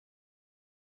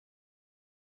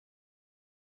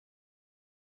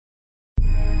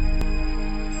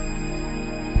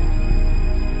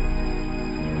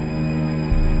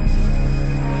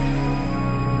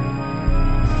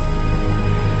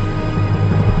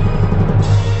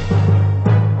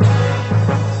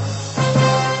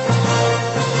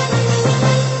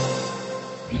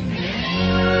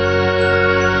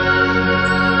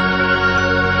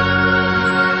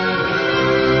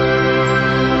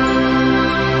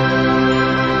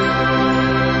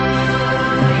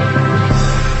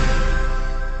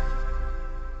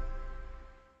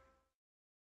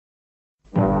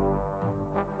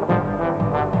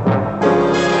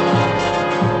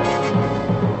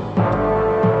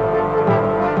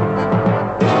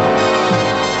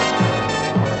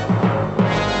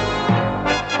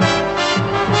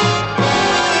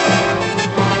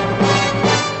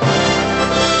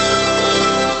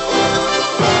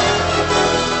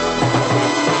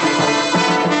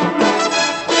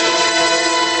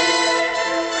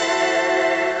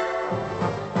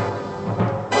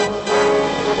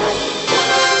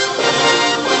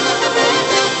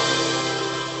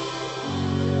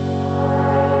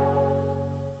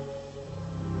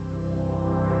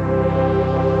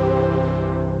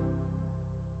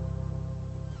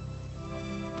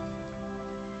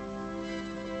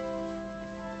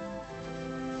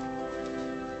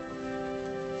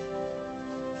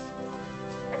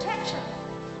Attention.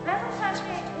 Level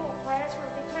 38 walkways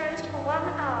will be closed for 1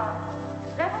 hour.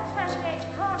 Level 38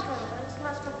 cardholders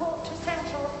must report to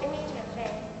Central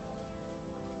immediately.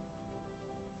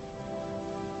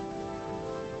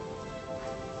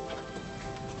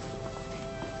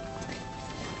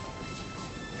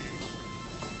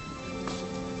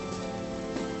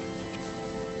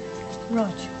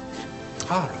 Rog.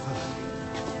 Ah, Ravel.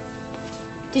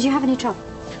 Did you have any trouble?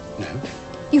 No.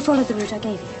 You followed the route I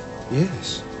gave you?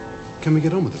 Yes. Can we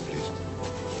get on with it, please?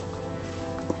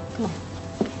 Come on.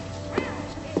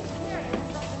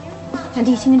 And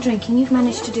eating and drinking, you've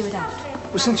managed to do without?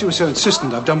 Well, since you were so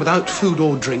insistent, I've done without food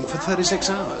or drink for 36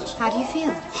 hours. How do you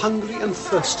feel? Hungry and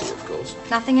thirsty, of course.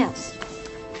 Nothing else?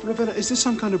 Ravenna, is this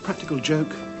some kind of practical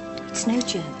joke? It's no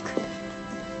joke.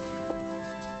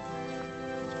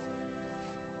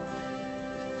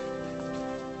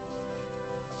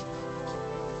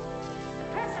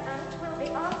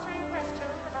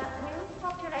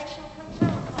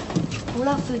 All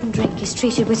our food and drink is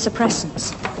treated with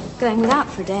suppressants. Going without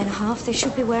for a day and a half, they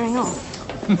should be wearing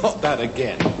off. Not that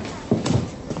again.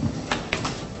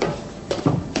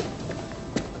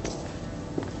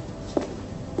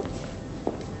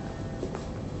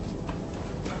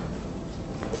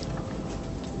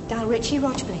 Gal Ritchie,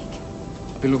 Rog Blake.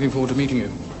 I've been looking forward to meeting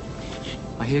you.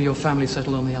 I hear your family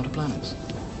settled on the outer planets.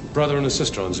 Brother and a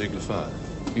sister on Ziegler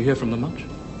 5. You hear from them much?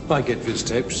 I get viz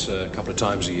tapes a couple of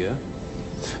times a year.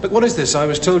 Look, what is this? I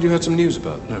was told you had some news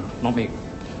about. No, not me.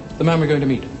 The man we're going to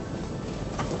meet.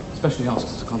 Especially asked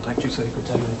us to contact you so he could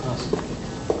tell you in person.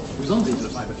 He was on Ziegler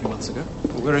 5 a few months ago.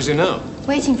 Well, where is he now?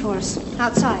 Waiting for us,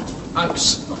 outside.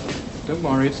 Outside? Don't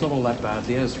worry, it's not all that bad.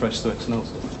 The air's fresh, so it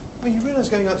smells good. I mean, you realise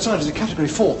going outside is a Category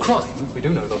 4 crime? We do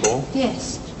know the law.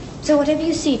 Yes. So whatever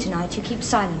you see tonight, you keep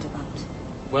silent about.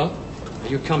 Well, are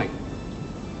you coming?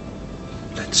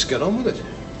 Let's get on with it.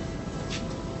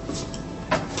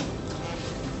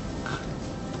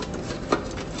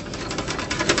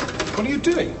 What are you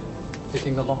doing?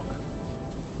 Picking the lock.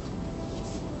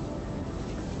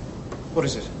 What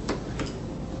is it?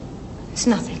 It's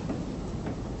nothing.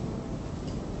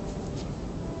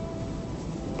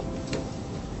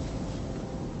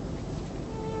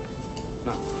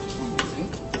 Now, one more thing.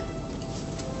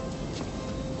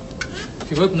 If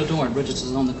you open the door, it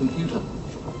registers on the computer.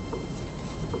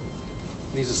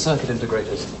 These are circuit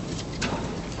integrators.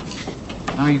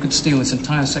 Now you could steal this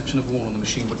entire section of wall and the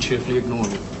machine would cheerfully ignore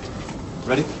you.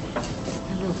 Ready?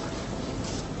 Now look,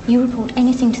 you report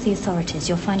anything to the authorities,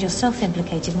 you'll find yourself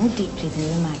implicated more deeply than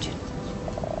you imagine.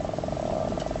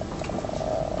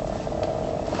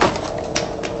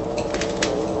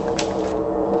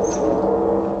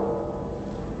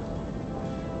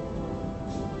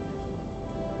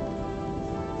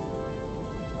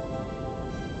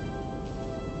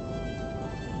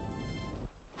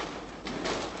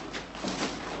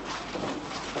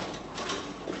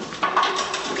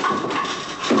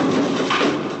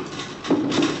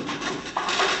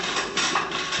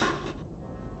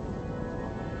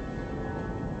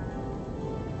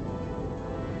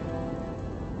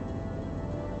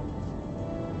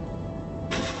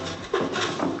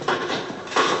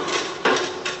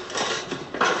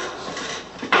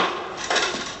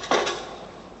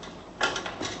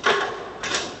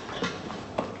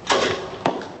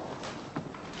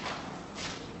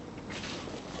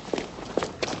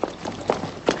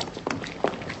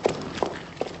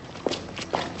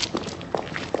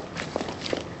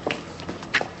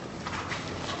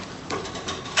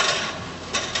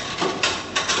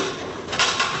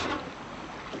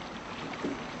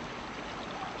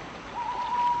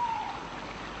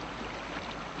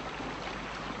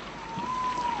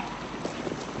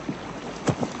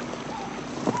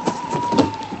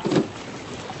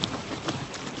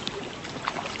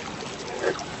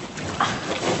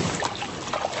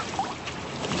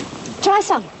 Try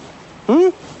some.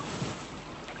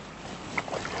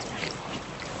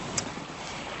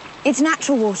 It's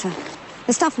natural water.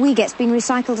 The stuff we get's been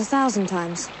recycled 1,000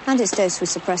 times, and it's dosed with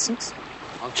suppressants.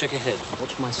 I'll check ahead.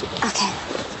 Watch my signal. Okay.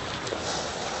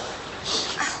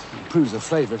 Improves the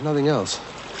flavour, if nothing else.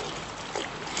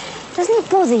 Doesn't it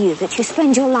bother you that you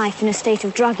spend your life in a state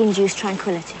of drug-induced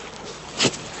tranquility?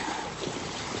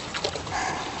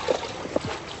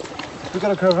 We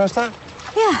got a co-arrest that?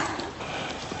 Yeah.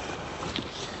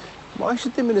 Why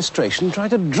should the administration try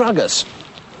to drug us?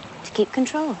 To keep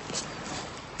control.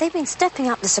 They've been stepping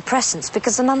up the suppressants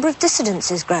because the number of dissidents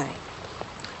is growing.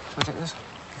 Shall I take this?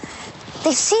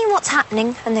 They've seen what's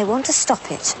happening and they want to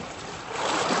stop it.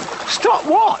 Stop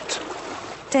what?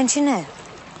 Don't you know?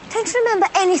 Don't you remember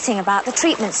anything about the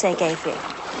treatments they gave you?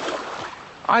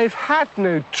 I've had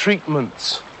no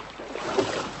treatments.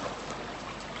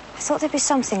 thought there'd be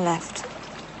something left.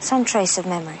 Some trace of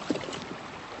memory.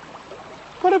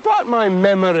 What about my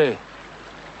memory?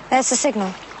 There's the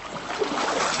signal.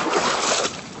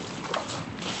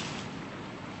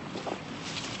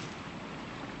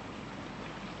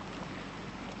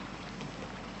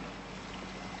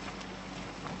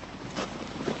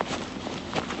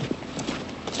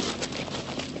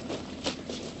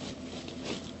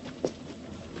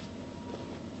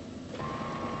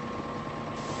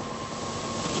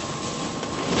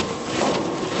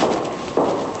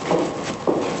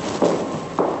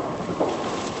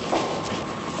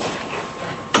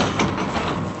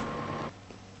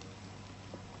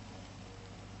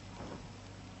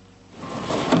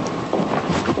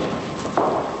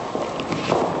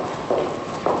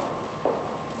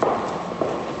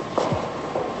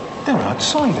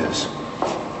 Outsiders.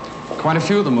 Quite a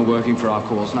few of them are working for our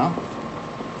cause now.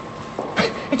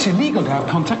 It's illegal to have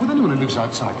contact with anyone who lives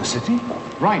outside the city.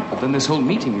 Right, but then this whole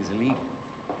meeting is illegal.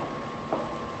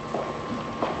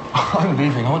 I'm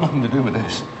leaving. I want nothing to do with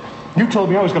this. You told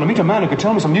me I was going to meet a man who could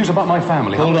tell me some news about my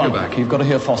family. Hold on. Back. You've got to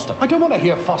hear Foster. I don't want to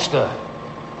hear Foster.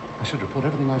 I should report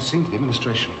everything I've seen to the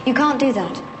administration. You can't do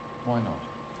that. Why not?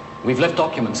 We've left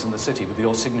documents in the city with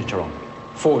your signature on.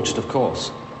 Forged, of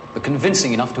course. But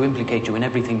convincing enough to implicate you in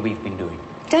everything we've been doing.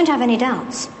 Don't have any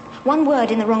doubts. One word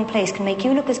in the wrong place can make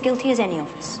you look as guilty as any of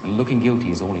us. And looking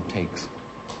guilty is all it takes.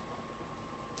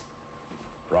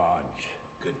 Raj,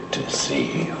 good to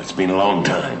see you. It's been a long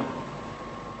time.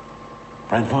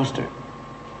 Frank Foster.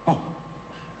 Oh,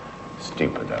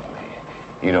 stupid of me.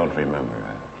 You don't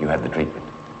remember. You had the treatment.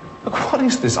 Look, what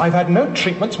is this? I've had no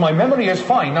treatments. My memory is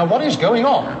fine. Now, what is going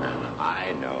on?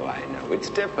 I know. It's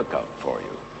difficult for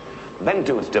you. Then,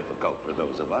 too, it's difficult for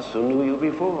those of us who knew you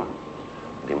before.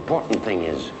 The important thing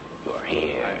is you're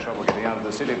here. I had trouble getting out of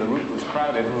the city. The route was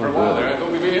crowded. For a while there, I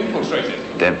thought we'd be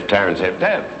infiltrated. Dev Terrence here.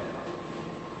 Dev.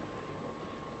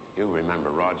 You remember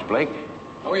Raj Blake?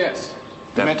 Oh, yes.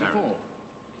 We Dev met Terrence. before.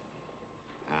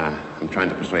 I'm trying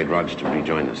to persuade Raj to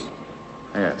rejoin us.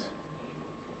 Yes.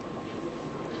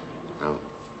 Now,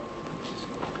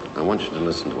 I want you to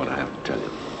listen to what I have to tell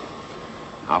you.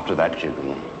 After that, you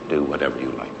can do whatever you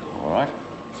like. All right.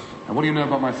 And what do you know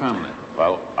about my family?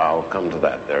 Well, I'll come to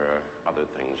that. There are other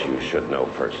things you should know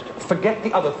first. Forget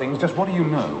the other things. Just what do you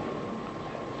know?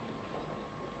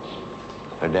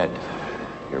 They're dead.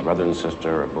 Your brother and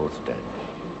sister are both dead.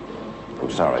 I'm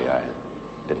sorry, I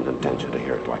didn't intend you to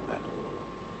hear it like that.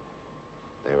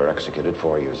 They were executed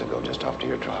 4 years ago, just after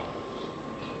your trial.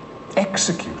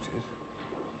 Executed?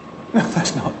 No,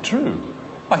 that's not true.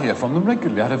 I hear from them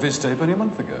regularly. I had a visit tape only a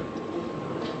month ago.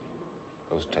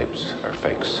 Those tapes are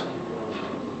fakes.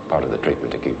 Part of the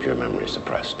treatment to keep your memory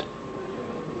suppressed.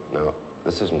 Now,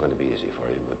 this isn't going to be easy for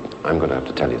you, but I'm going to have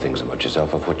to tell you things about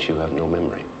yourself of which you have no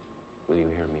memory. Will you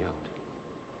hear me out?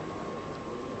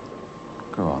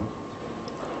 Go on.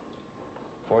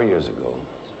 4 years ago,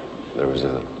 there was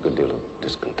a good deal of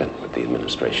discontent with the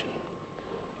administration.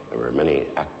 There were many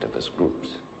activist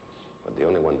groups, but the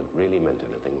only one that really meant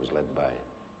anything was led by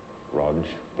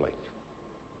Raj Blake.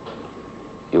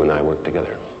 You and I worked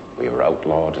together. We were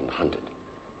outlawed and hunted,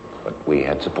 but we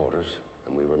had supporters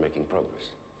and we were making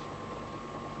progress.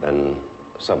 Then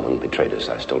someone betrayed us.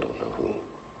 I still don't know who.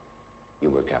 You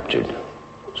were captured.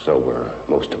 So were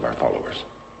most of our followers.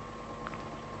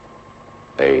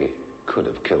 They could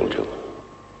have killed you,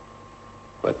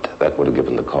 but that would have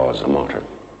given the cause a martyr.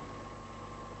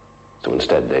 So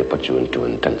instead, they put you into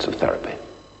intensive therapy.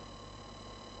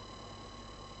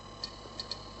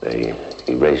 They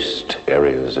erased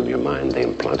areas of your mind. They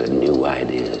implanted new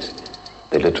ideas.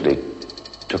 They literally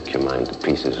took your mind to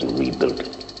pieces and rebuilt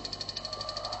it.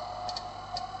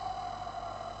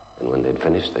 And when they'd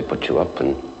finished, they put you up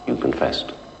and you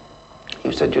confessed.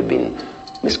 You said you'd been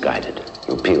misguided.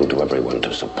 You appealed to everyone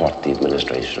to support the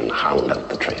administration and hound out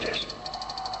the traitors.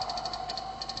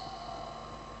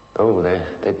 Oh,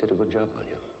 they did a good job on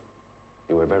you.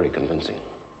 You were very convincing.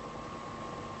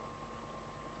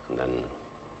 And then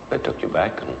they took you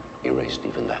back and erased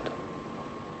even that.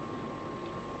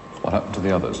 What happened to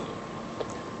the others?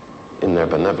 In their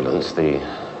benevolence, the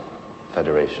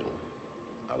Federation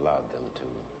allowed them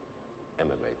to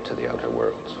emigrate to the outer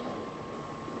worlds.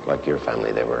 Like your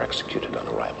family, they were executed on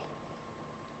arrival.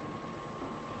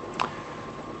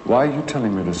 Why are you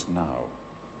telling me this now?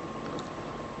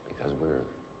 Because we're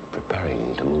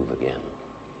preparing to move again.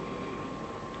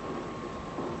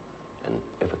 And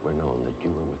if it were known that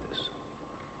you were with us,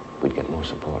 we'd get more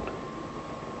support.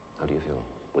 How do you feel?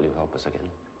 Will you help us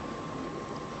again?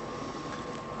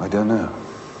 I don't know.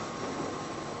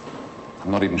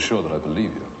 I'm not even sure that I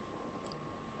believe you.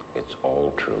 It's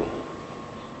all true.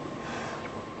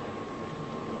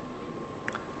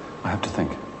 have to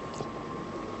think.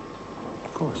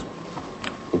 Of course.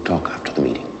 We'll talk after the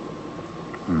meeting.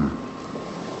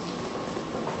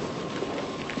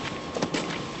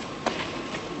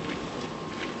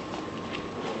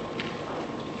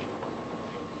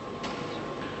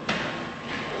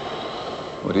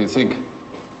 What do you think?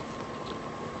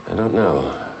 I don't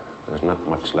know. There's not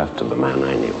much left of the man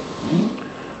I knew.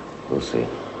 We'll see.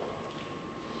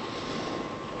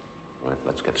 Right,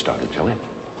 let's get started, shall we?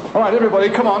 All right, everybody,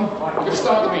 come on. We're going to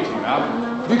start the meeting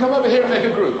now. You come over here and make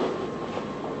a group.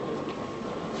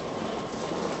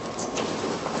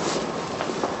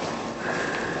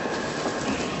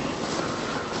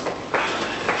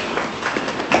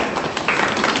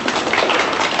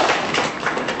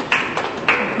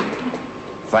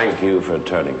 Thank you for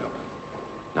turning up.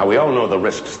 Now, we all know the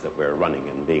risks that we're running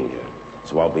in being here,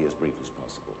 so I'll be as brief as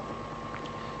possible.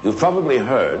 You've probably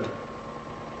heard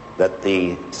that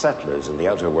the settlers in the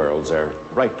outer worlds are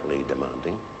rightfully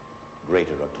demanding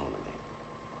greater autonomy.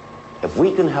 If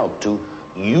we can help to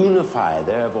unify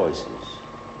their voices,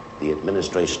 the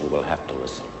administration will have to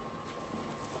listen.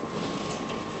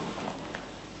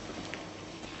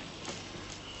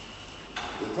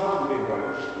 You've probably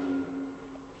heard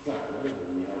the settlers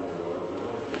in the outer worlds are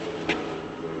rightfully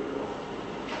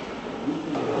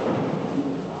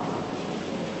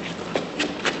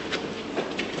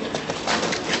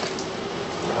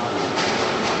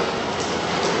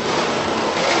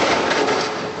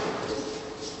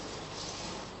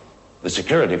The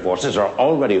security forces are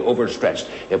already overstretched.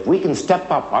 If we can step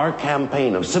up our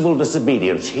campaign of civil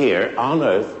disobedience here on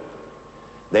Earth,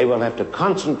 they will have to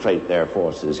concentrate their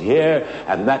forces here,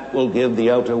 and that will give the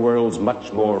outer worlds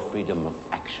much more freedom of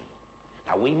action.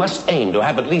 Now, we must aim to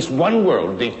have at least one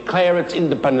world declare its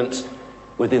independence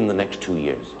within the next 2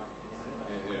 years.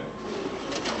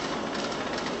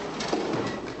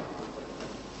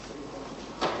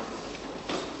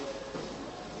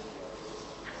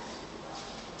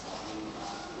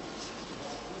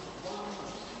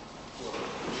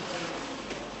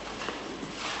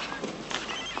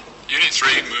 Unit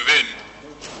 3, move in.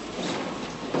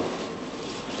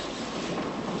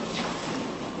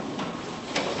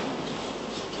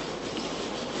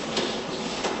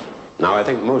 Now, I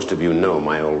think most of you know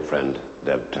my old friend,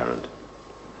 Deb Tarrant.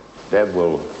 Deb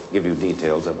will give you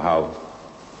details of how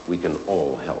we can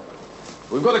all help.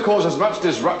 We've got to cause as much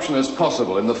disruption as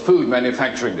possible in the food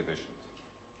manufacturing division.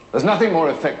 There's nothing more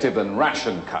effective than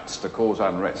ration cuts to cause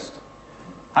unrest.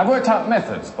 I've worked out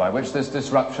methods by which this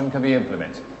disruption can be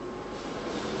implemented.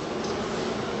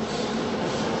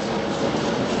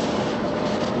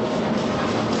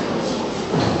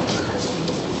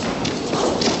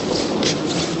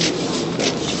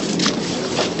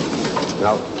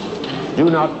 Now,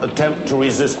 do not attempt to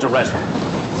resist arrest.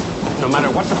 No matter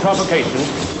what the provocation,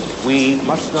 we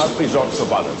must not resort to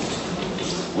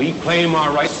violence. We claim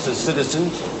our rights as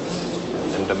citizens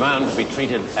and demand to be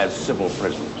treated as civil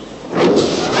prisoners.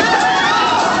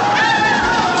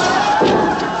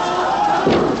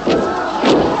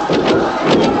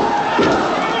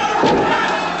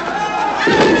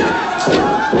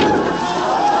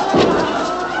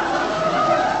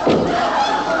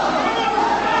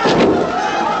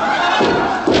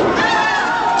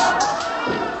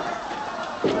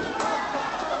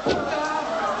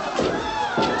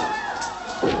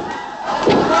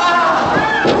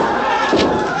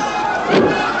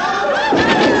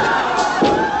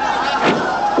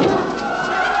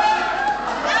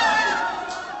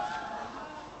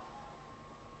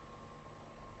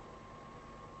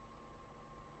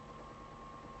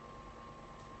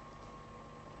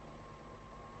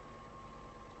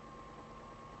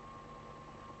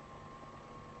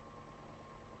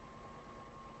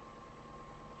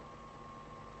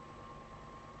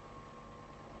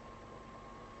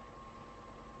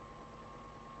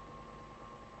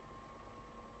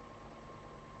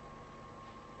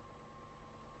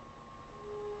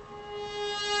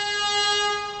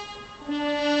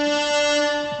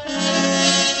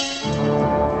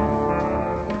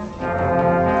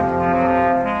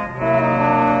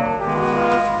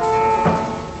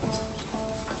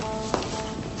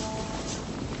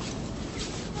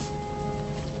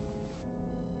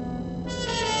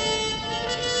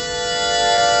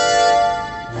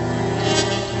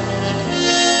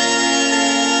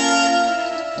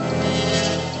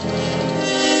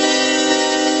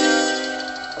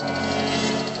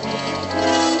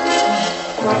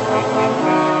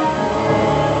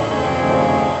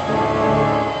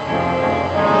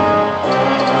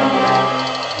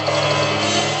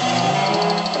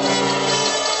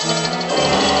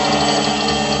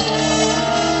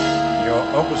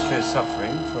 Obviously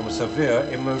suffering from a severe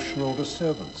emotional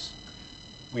disturbance.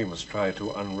 We must try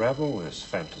to unravel this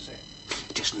fantasy.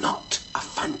 It is not a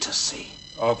fantasy.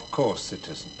 Of course it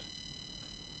isn't.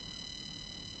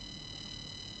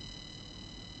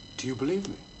 Do you believe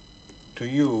me? To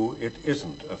you, it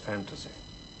isn't a fantasy.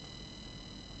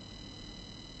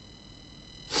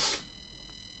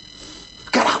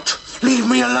 Get out! Leave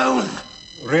me alone!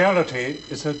 Reality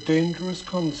is a dangerous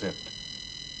concept.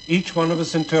 Each one of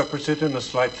us interprets it in a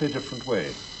slightly different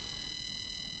way.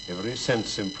 Every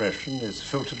sense impression is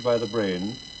filtered by the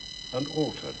brain and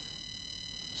altered.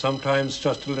 Sometimes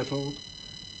just a little,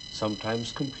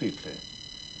 sometimes completely,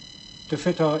 to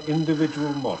fit our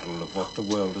individual model of what the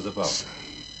world is about.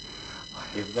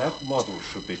 If that model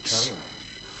should be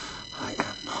challenged... I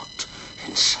am not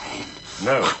insane.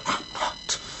 No. I am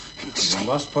not insane. You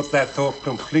must put that thought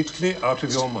completely out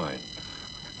of your mind.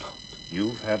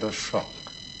 You've had a shock.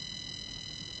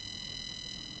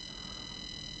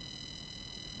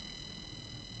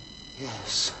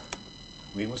 Yes.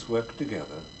 We must work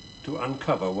together to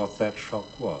uncover what that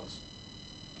shock was.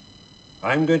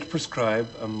 I'm going to prescribe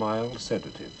a mild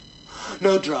sedative.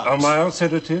 No drugs. A mild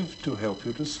sedative to help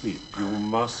you to sleep. You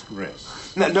must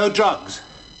rest. No drugs.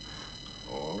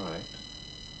 All right.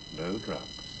 No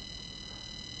drugs.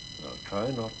 Now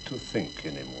try not to think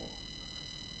anymore.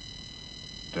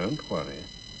 Don't worry.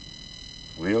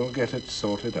 We'll get it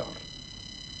sorted out.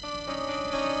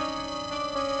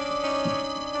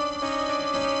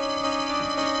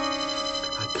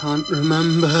 I can't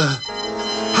remember.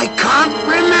 I can't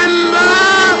remember!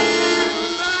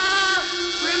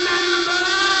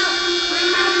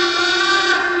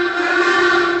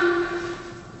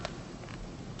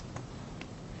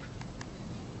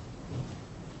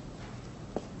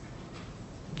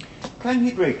 Can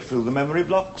he break through the memory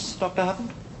blocks, Dr.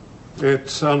 Hammond?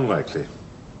 It's unlikely.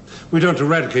 We don't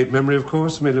eradicate memory, of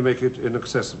course, merely make it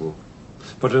inaccessible.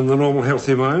 But in the normal,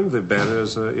 healthy mind, the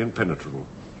barriers are impenetrable.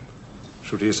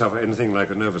 Should he suffer anything like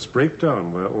a nervous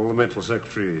breakdown, where all the mental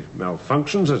circuitry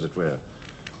malfunctions, as it were,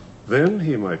 then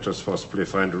he might just possibly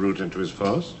find a route into his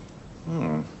past.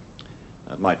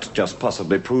 That might just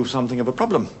possibly prove something of a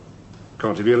problem.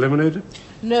 Can't he be eliminated?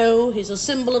 No, he's a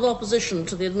symbol of opposition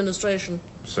to the administration.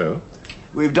 So?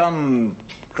 We've done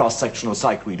cross-sectional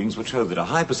psych readings which show that a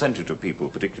high percentage of people,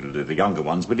 particularly the younger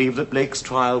ones, believe that Blake's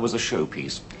trial was a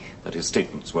showpiece, that his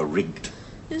statements were rigged.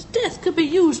 His death could be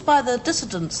used by the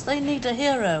dissidents. They need a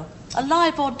hero.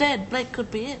 Alive or dead, Blake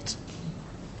could be it.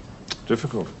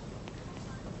 Difficult.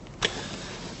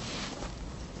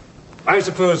 I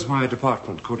suppose my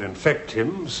department could infect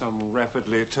him, some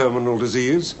rapidly terminal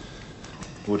disease.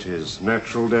 Would his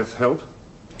natural death help?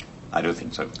 I don't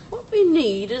think so. What we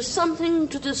need is something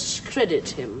to discredit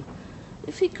him.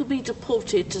 If he could be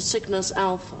deported to Cygnus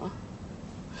Alpha.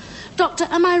 Doctor,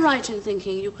 am I right in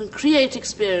thinking you can create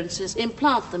experiences,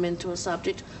 implant them into a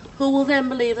subject, who will then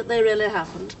believe that they really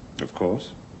happened? Of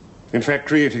course. In fact,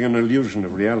 creating an illusion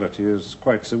of reality is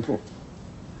quite simple.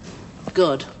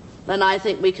 Good. Then I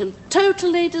think we can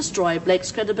totally destroy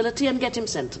Blake's credibility and get him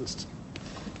sentenced.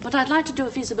 But I'd like to do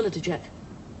a feasibility check.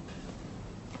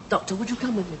 Doctor, would you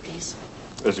come with me, please?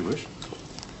 As you wish.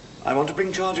 I want to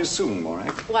bring charges soon,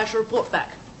 Morag. Oh, I shall report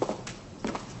back.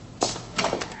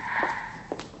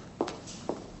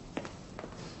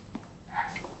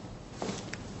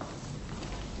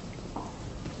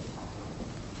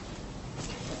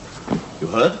 You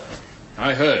heard?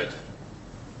 I heard.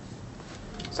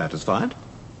 Satisfied?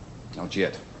 Not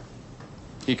yet.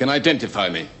 He can identify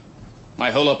me.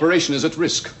 My whole operation is at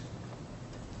risk.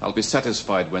 I'll be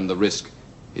satisfied when the risk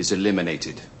is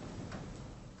eliminated.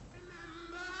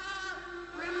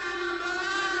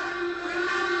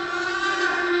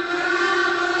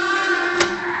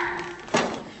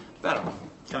 Baron,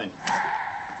 come in.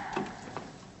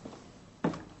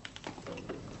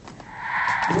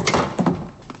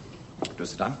 Do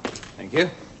sit down. Thank you.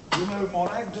 You know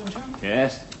Morag, don't you?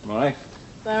 Yes, Morag.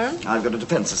 Baron? I've got a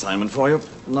defense assignment for you.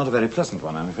 Not a very pleasant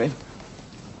one, I'm afraid.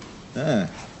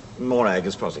 Morag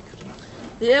is prosecuted.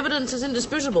 The evidence is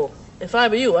indisputable. If I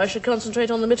were you, I should concentrate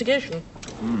on the mitigation.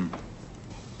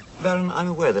 Baron, I'm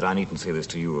aware that I needn't say this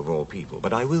to you of all people,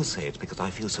 but I will say it because I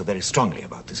feel so very strongly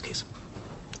about this case.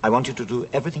 I want you to do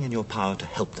everything in your power to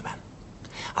help the man.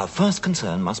 Our first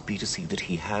concern must be to see that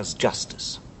he has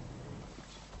justice.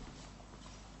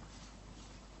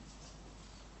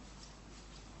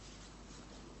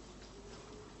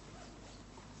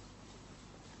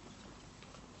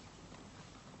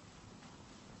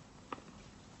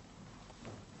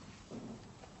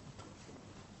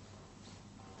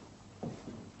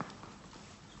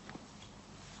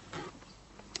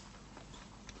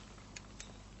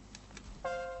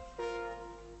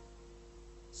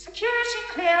 Security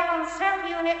clear on cell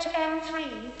unit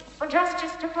M3 for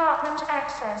Justice Department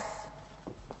access.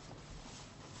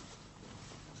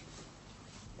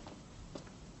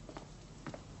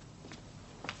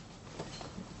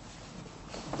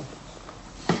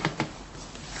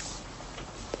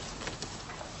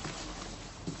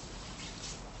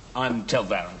 I'm Tel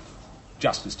Varron,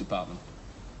 Justice Department.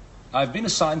 I've been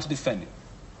assigned to defend you.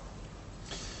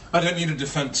 I don't need a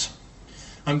defense.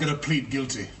 I'm going to plead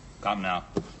guilty. Come now.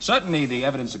 Certainly the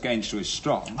evidence against you is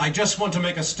strong. I just want to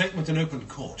make a statement in open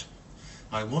court.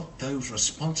 I want those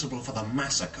responsible for the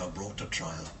massacre brought to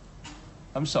trial.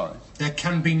 I'm sorry. There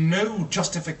can be no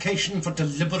justification for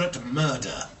deliberate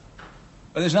murder.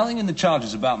 But there's nothing in the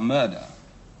charges about murder.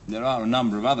 There are a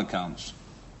number of other counts.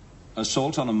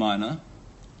 Assault on a minor,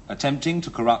 attempting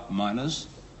to corrupt minors,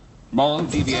 moral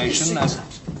deviation as...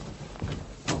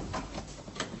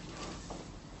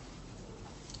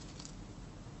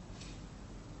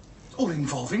 All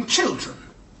involving children.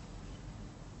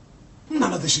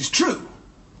 None of this is true.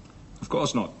 Of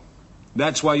course not.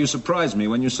 That's why you surprised me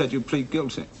when you said you'd plead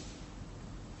guilty.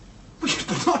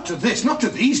 But not to this, not to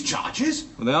these charges.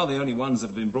 Well, they are the only ones that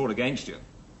have been brought against you.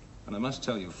 And I must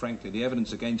tell you, frankly, the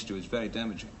evidence against you is very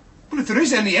damaging. Well, if there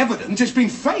is any evidence, it's been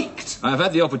faked. I've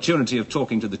had the opportunity of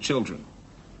talking to the children.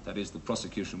 That is, the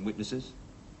prosecution witnesses.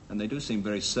 And they do seem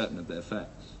very certain of their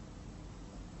facts.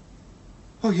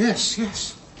 Oh, yes.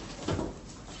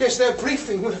 Yes, their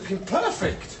briefing would have been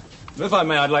perfect. If I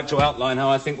may, I'd like to outline how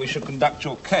I think we should conduct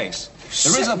your case.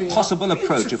 There is a possible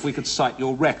approach if we could cite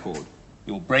your record,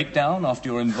 your breakdown after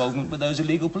your involvement with those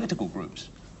illegal political groups,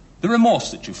 the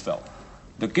remorse that you felt,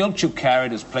 the guilt you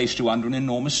carried has placed you under an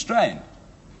enormous strain.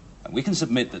 And we can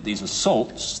submit that these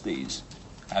assaults, these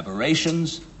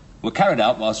aberrations, were carried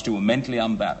out whilst you were mentally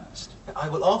unbalanced. I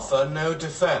will offer no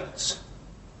defense,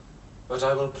 but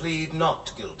I will plead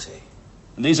not guilty.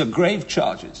 And these are grave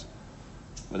charges.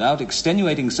 Without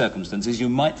extenuating circumstances, you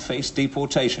might face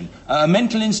deportation. A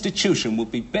mental institution would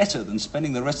be better than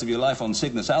spending the rest of your life on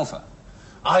Cygnus Alpha.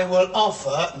 I will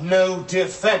offer no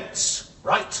defense,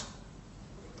 right?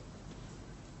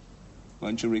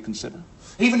 Won't you reconsider?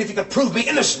 Even if you could prove me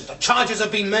innocent, the charges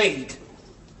have been made.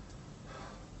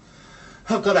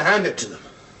 I've got to hand it to them.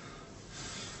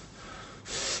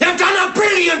 They've done a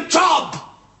brilliant job!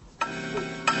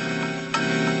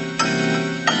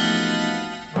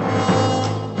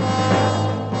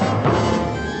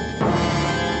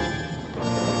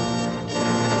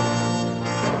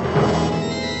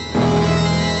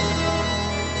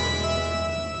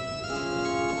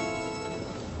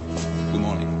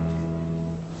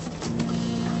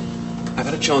 I've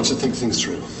had a chance to think things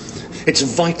through. It's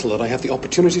vital that I have the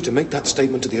opportunity to make that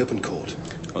statement to the open court.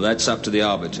 Well, that's up to the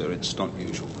arbiter. It's not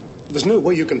usual. There's no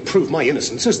way you can prove my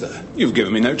innocence, is there? You've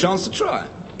given me no chance to try.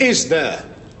 Is there?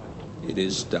 It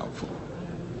is doubtful.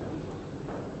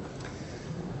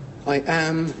 I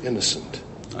am innocent.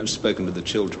 I've spoken to the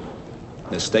children.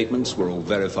 Their statements were all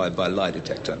verified by lie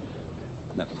detector.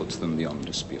 And that puts them beyond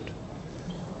dispute.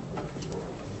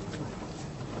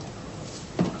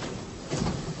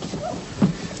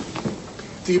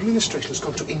 The administration has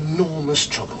gone to enormous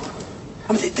trouble.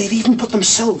 I mean, they've even put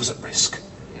themselves at risk.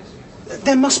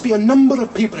 There must be a number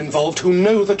of people involved who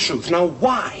know the truth. Now,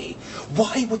 why?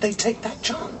 Why would they take that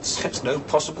chance? There's no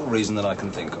possible reason that I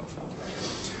can think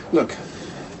of. Look,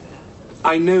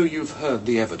 I know you've heard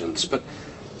the evidence, but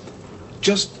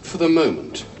just for the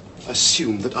moment,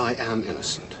 assume that I am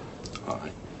innocent. All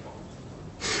right.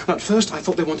 At first, I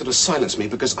thought they wanted to silence me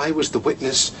because I was the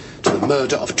witness to the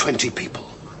murder of 20 people.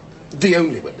 The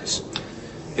only witness.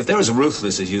 If they're as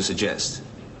ruthless as you suggest,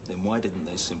 then why didn't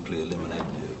they simply eliminate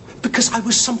you? Because I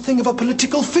was something of a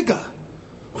political figure.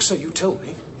 Or so you tell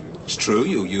me. It's true,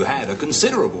 you had a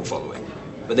considerable following.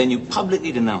 But then you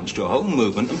publicly denounced your whole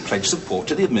movement and pledged support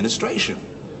to the administration.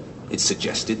 It's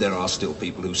suggested there are still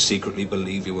people who secretly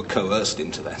believe you were coerced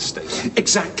into that state.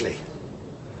 Exactly.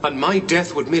 And my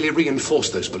death would merely reinforce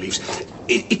those beliefs.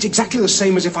 It's exactly the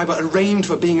same as if I were arraigned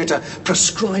for being at a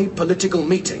prescribed political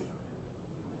meeting.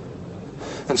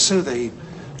 And so they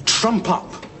trump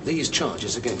up these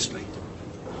charges against me.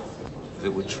 If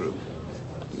it were true,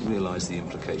 you realize the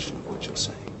implication of what you're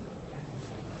saying.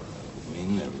 I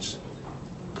mean, there is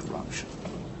corruption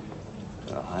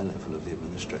at a high level of the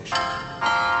administration.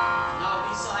 Now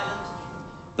be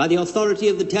silent. By the authority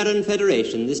of the Terran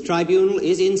Federation, this tribunal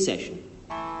is in session.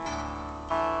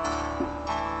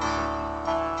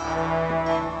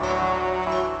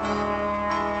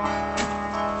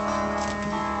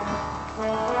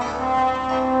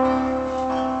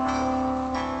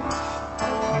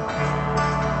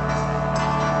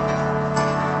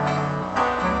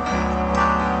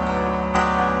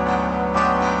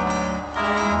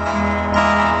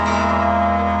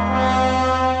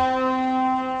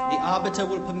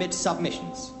 its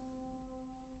submissions.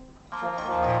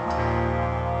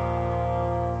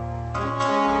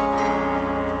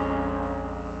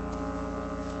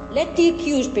 Let the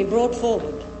accused be brought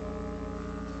forward.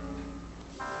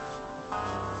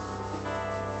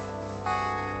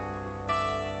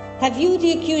 Have you,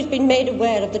 the accused, been made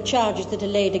aware of the charges that are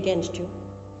laid against you?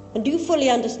 And do you fully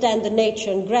understand the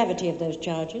nature and gravity of those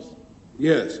charges?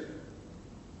 Yes.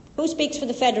 Who speaks for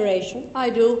the Federation? I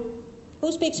do.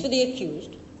 Who speaks for the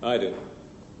accused? I do.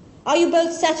 Are you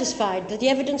both satisfied that the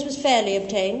evidence was fairly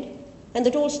obtained and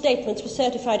that all statements were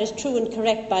certified as true and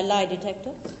correct by lie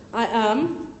detector? I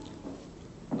am.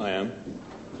 I am.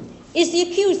 Is the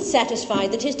accused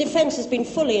satisfied that his defense has been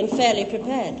fully and fairly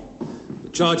prepared? The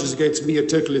charges against me are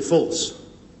totally false.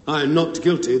 I am not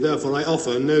guilty, therefore I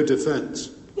offer no defense.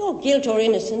 Your guilt or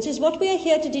innocence is what we are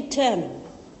here to determine.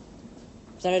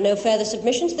 If there are no further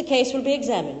submissions, the case will be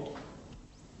examined.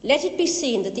 Let it be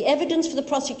seen that the evidence for the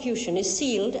prosecution is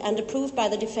sealed and approved by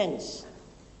the defense.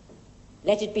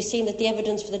 Let it be seen that the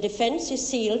evidence for the defense is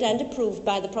sealed and approved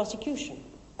by the prosecution.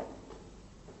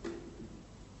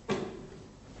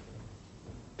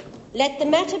 Let the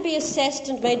matter be assessed,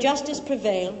 and may justice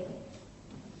prevail.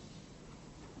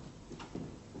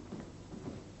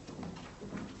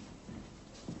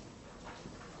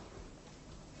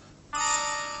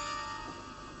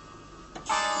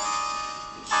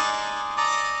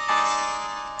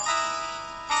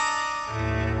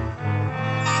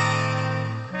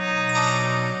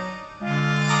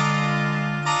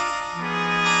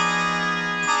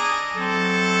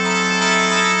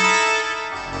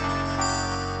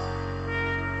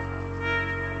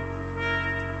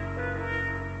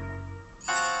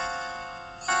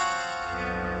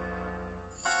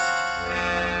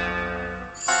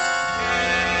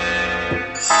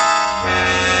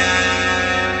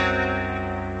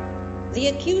 The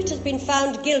accused has been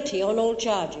found guilty on all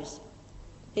charges.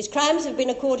 His crimes have been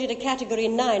accorded a Category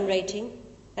 9 rating,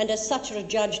 and as such are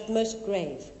adjudged most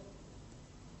grave.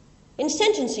 In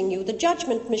sentencing you, the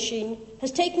judgment machine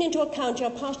has taken into account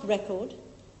your past record,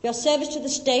 your service to the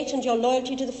state, and your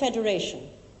loyalty to the Federation.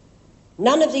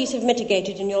 None of these have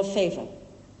mitigated in your favor.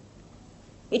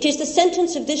 It is the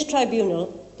sentence of this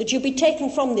tribunal that you be taken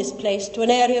from this place to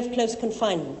an area of close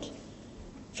confinement.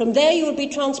 From there you will be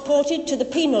transported to the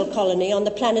penal colony on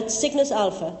the planet Cygnus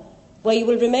Alpha, where you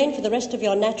will remain for the rest of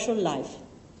your natural life.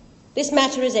 This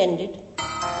matter is ended.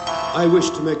 I wish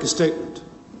to make a statement.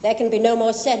 There can be no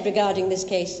more said regarding this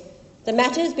case. The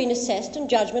matter has been assessed and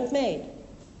judgment made.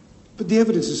 But the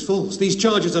evidence is false. These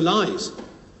charges are lies.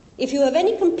 If you have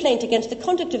any complaint against the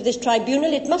conduct of this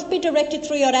tribunal, it must be directed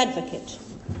through your advocate.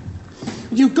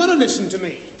 You've got to listen to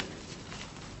me.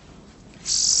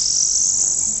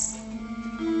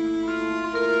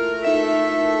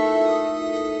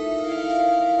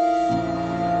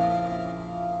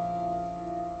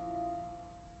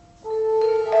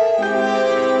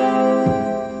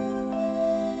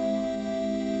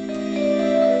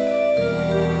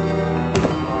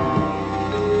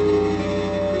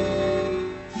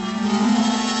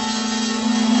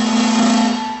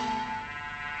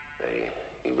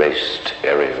 Erased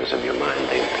areas of your mind,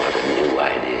 they planted new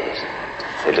ideas.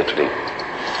 They literally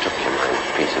took your mind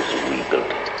to pieces and rebuilt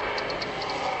it.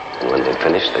 And when they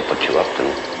finished, they put you up and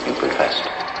you confessed.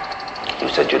 You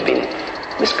said you'd been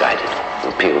misguided,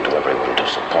 appealed to everyone to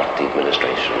support the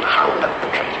administration and hound out the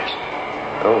traitors.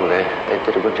 Oh, they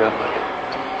did a good job on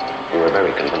you. You were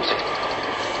very convincing.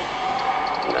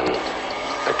 And then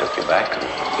they took you back and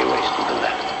erased even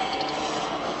that.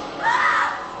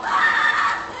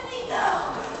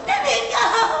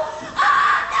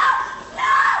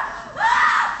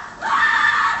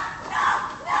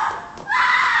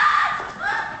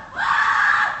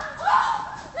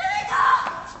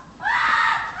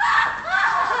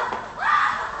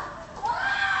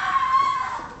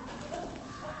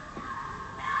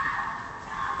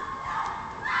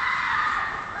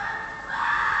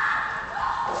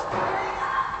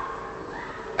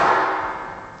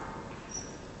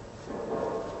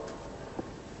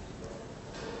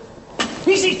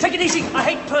 Easy, take it easy. I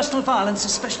hate personal violence,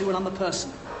 especially when I'm the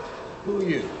person. Who are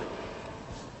you?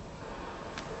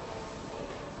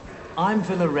 I'm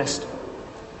Villaresto.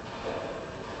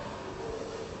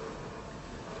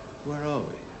 Where are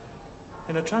we?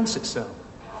 In a transit cell.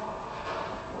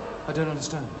 I don't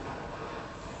understand.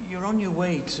 You're on your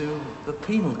way to the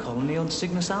penal colony on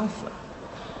Cygnus Alpha.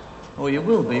 Or you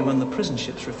will be when the prison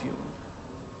ships refuel.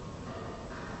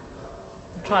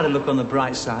 Try to look on the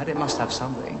bright side. It must have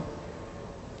something.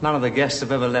 None of the guests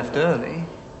have ever left early.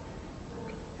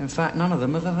 In fact, none of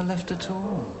them have ever left at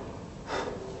all.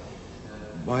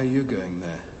 Why are you going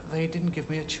there? They didn't give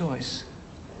me a choice.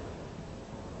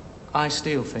 I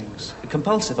steal things.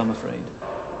 Compulsive, I'm afraid.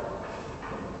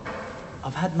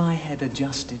 I've had my head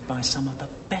adjusted by some of the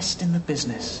best in the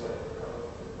business.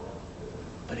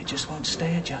 But it just won't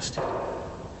stay adjusted.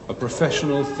 A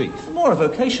professional thief. More a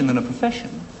vocation than a profession.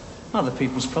 Other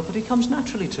people's property comes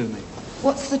naturally to me.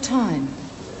 What's the time?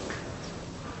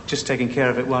 Just taking care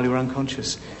of it while you were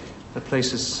unconscious. The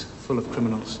place is full of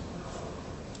criminals.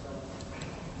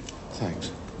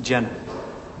 Thanks. Janet.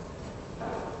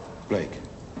 Blake.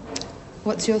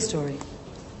 What's your story?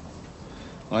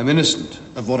 I'm innocent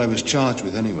of what I was charged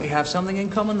with anyway. We have something in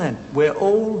common then. We're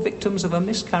all victims of a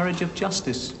miscarriage of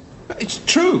justice. It's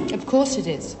true. Of course it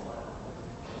is.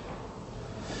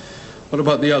 What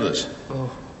about the others?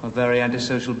 Oh, a very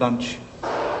antisocial bunch.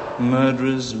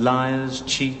 Murderers, liars,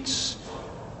 cheats,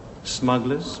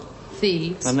 smugglers.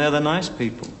 Thieves. And they're the nice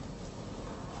people.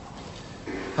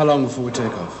 How long before we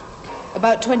take off?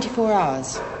 About 24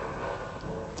 hours.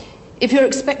 If you're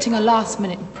expecting a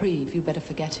last-minute reprieve, you better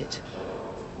forget it.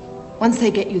 Once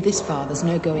they get you this far, there's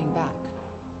no going back.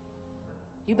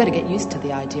 You better get used to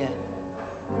the idea.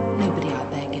 Nobody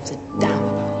out there gives a damn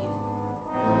about you.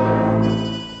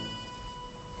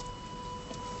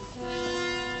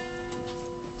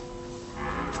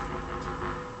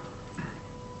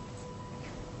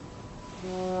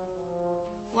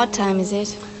 What time is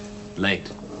it? Late.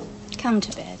 Come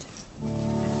to bed.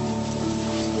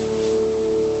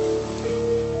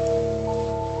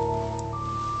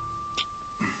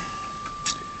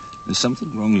 There's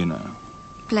something wrong, you know.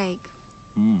 Blake.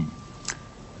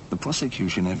 The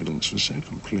prosecution evidence was so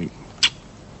complete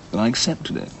that I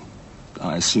accepted it.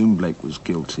 I assumed Blake was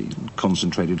guilty and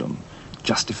concentrated on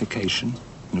justification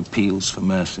and appeals for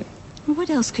mercy. What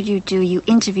else could you do? You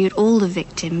interviewed all the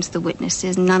victims, the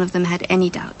witnesses, and none of them had any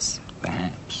doubts.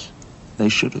 Perhaps. They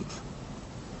should have.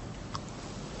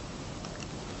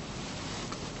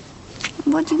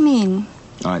 What do you mean?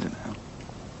 I don't know.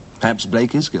 Perhaps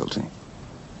Blake is guilty.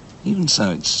 Even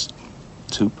so, it's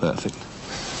too perfect.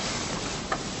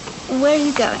 Where are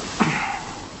you going?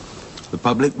 The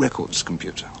public records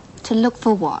computer. To look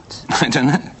for what? I don't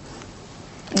know.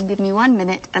 You give me 1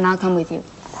 minute and I'll come with you.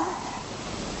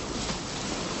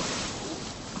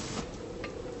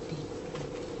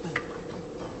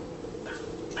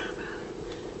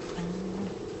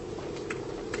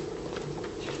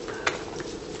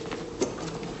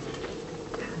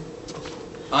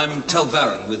 I'm Tel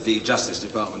Barron with the Justice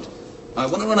Department. I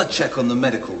want to run a check on the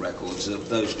medical records of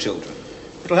those children.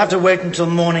 It'll have to wait until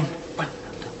morning.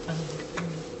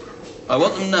 I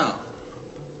want them now.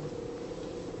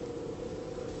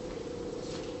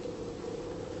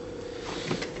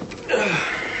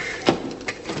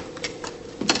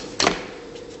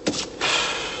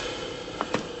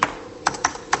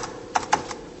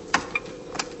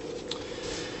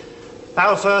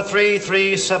 Alpha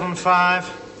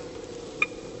 3375.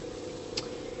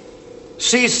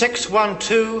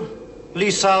 C612,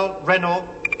 Lisal, Renault.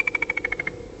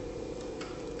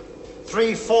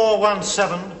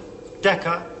 3417,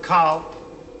 Decker, Carl.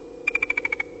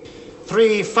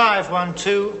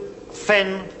 3512,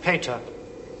 Fenn, Pater.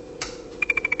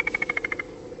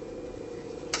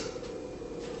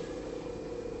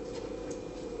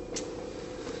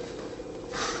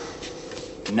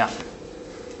 Nothing.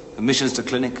 Admissions to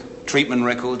clinic, treatment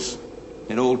records,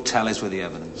 it all tallies with the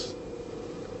evidence.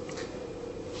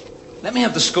 Let me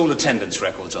have the school attendance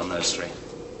records on those three.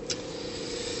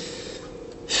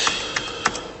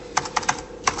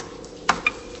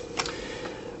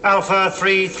 Alpha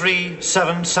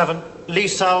 3377,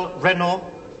 Lisal, Renault.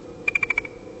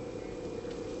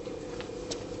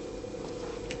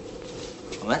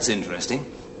 Well, that's interesting.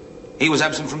 He was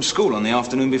absent from school on the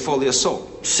afternoon before the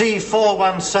assault.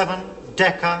 C417,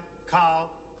 Decker,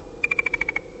 Carl.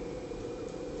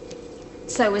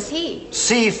 So was he.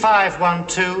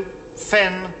 C512,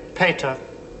 Fenn, Pater.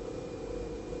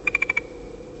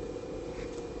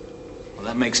 Well,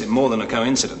 that makes it more than a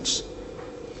coincidence.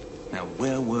 Now,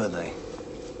 where were they?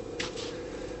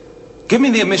 Give me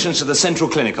the admissions to the central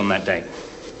clinic on that date.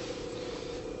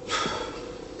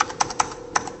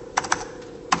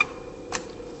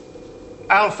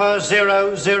 Alpha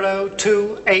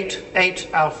 00288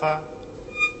 Alpha.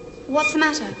 What's the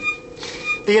matter?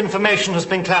 The information has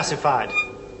been classified.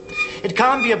 It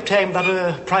can't be obtained without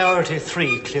a priority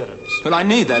 3 clearance. But I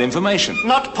need that information.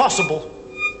 Not possible.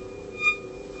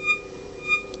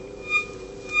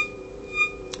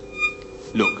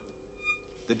 Look,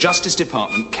 the Justice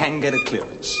Department can get a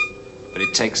clearance, but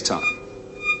it takes time.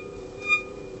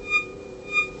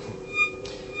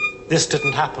 This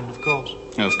didn't happen, of course.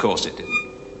 No, of course it didn't.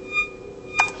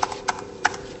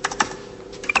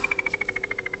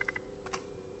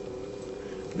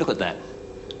 Look at that.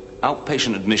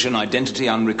 Outpatient admission, identity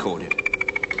unrecorded.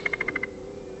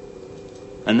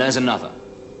 And there's another.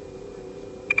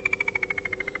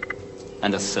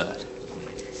 And a third.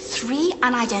 3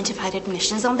 unidentified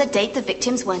admissions on the date the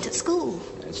victims weren't at school.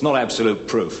 It's not absolute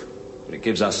proof, but it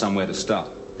gives us somewhere to start.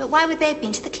 But why would they have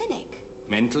been to the clinic?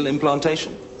 Mental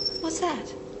implantation. What's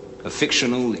that? A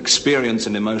fictional experience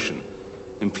and emotion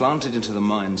implanted into the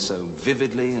mind so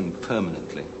vividly and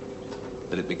permanently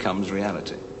that it becomes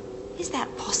reality. Is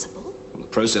that possible? Well, the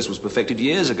process was perfected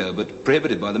years ago, but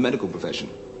prohibited by the medical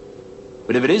profession.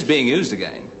 But if it is being used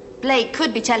again... Blake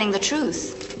could be telling the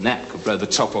truth. That could blow the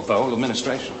top off the whole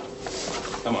administration.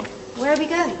 Come on. Where are we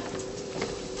going?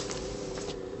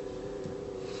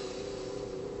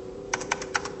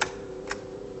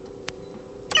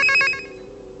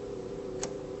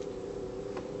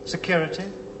 Security?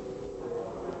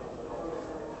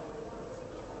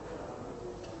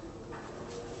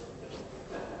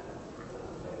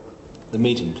 The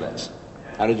meeting place.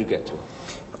 How did you get to it?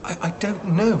 I don't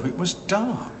know. It was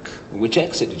dark. Which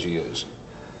exit did you use?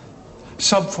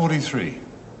 Sub 43.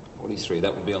 43,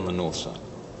 that would be on the north side.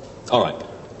 All right.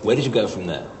 Where did you go from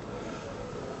there?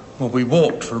 Well, we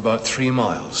walked for about 3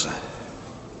 miles.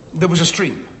 There was a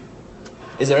stream.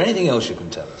 Is there anything else you can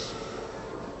tell us?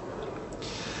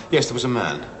 Yes, there was a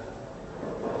man.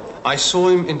 I saw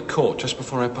him in court just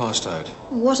before I passed out.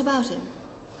 What about him?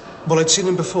 Well, I'd seen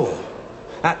him before.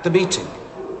 At the meeting.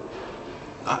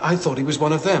 I thought he was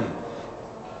one of them.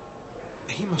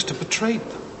 He must have betrayed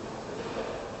them.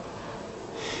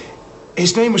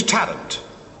 His name was Tarrant.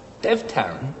 Dev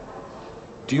Tarrant?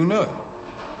 Do you know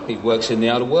him? He works in the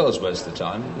outer worlds most of the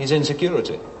time. He's in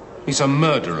security. He's a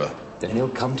murderer. Then he'll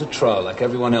come to trial like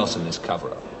everyone else in this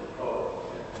cover-up.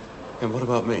 And what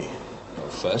about me? Well,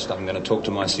 first, I'm going to talk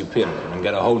to my superior and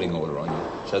get a holding order on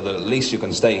you, so that at least you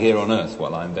can stay here on Earth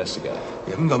while I investigate.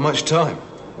 You haven't got much time.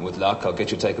 And with luck, I'll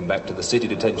get you taken back to the city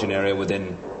detention area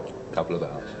within a couple of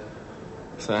hours.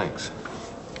 Thanks.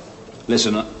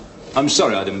 Listen, I'm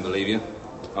sorry I didn't believe you.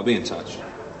 I'll be in touch.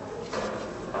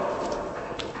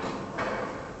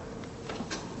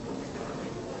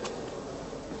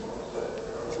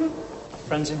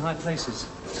 Friends in high places.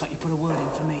 Can't you put a word in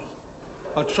for me?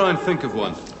 I'll try and think of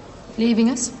one. Leaving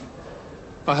us?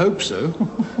 I hope so.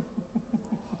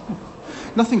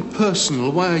 Nothing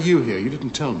personal. Why are you here? You didn't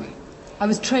tell me. I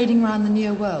was trading around the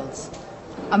near worlds.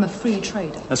 I'm a free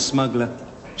trader. A smuggler.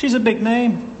 She's a big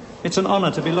name. It's an honor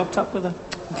to be locked up with her.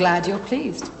 Glad you're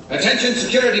pleased. Attention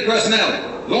security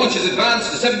personnel. Launch is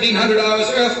advanced to 1700 hours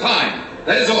Earth time.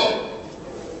 That is all.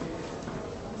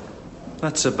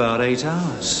 That's about 8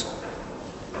 hours.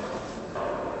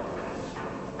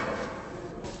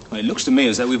 Well, it looks to me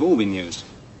as though we've all been used.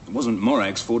 It wasn't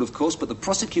Morag's fault, of course, but the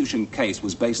prosecution case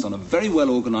was based on a very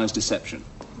well-organized deception.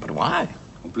 But why?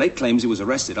 Well, Blake claims he was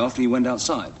arrested after he went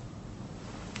outside.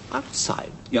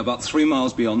 Outside? Yeah, about 3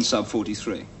 miles beyond Sub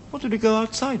 43. What did he go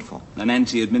outside for? An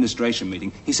anti-administration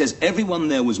meeting. He says everyone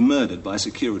there was murdered by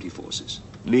security forces.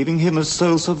 Leaving him as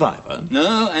sole survivor?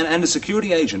 No, and a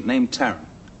security agent named Tarrant.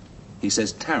 He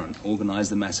says Tarrant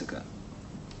organized the massacre.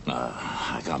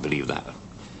 I can't believe that.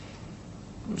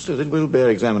 Still, it will bear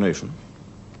examination.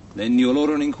 Then you'll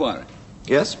order an inquiry?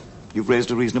 Yes, you've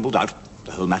raised a reasonable doubt.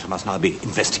 The whole matter must now be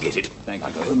investigated. Thank you.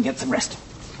 I'll go home and get some rest.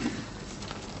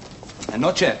 And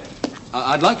not yet.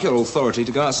 I'd like your authority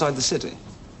to go outside the city.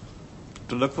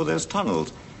 To look for those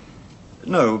tunnels?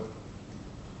 No.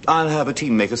 I'll have a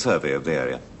team make a survey of the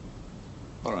area.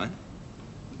 All right.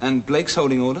 And Blake's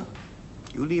holding order?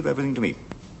 You leave everything to me.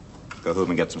 Go home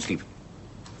and get some sleep.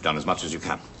 Done as much as you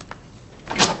can.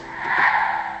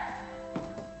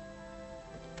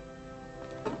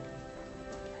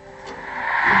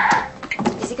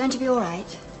 Is it going to be all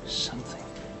right? Something.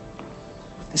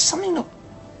 There's something not...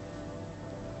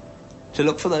 To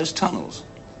look for those tunnels.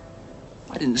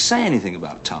 I didn't say anything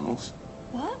about tunnels.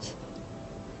 What?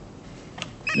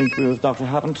 Link with Dr.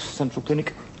 Havant, Central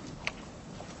Clinic.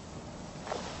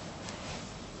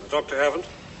 Dr. Havant?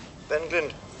 Ben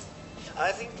Glynn.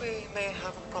 I think we may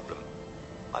have a problem.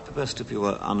 Might be best if you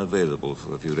were unavailable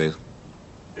for a few days.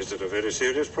 Is it a very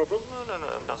serious problem? No,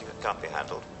 nothing that can't be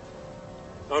handled.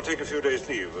 I'll take a few days'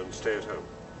 leave and stay at home.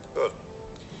 Good.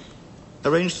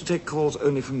 Arrange to take calls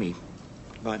only from me.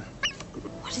 Bye.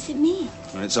 What does it mean?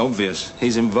 Well, it's obvious.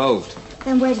 He's involved.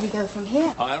 Then where do we go from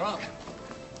here? Higher up.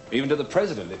 Even to the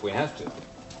president, if we have to.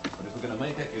 But if we're going to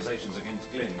make accusations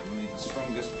against Glynn, we'll need the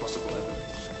strongest possible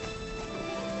evidence.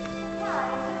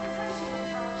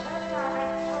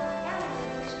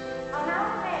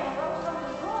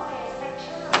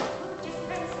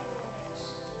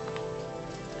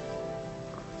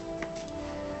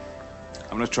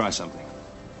 I'm going to try something.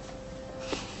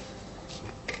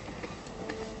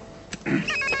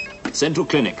 Central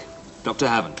Clinic. Dr.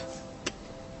 Havant.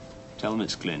 Tell them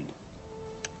it's Glynn.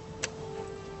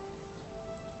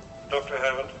 Dr.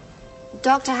 Havant?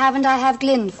 Dr. Havant, I have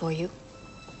Glynn for you.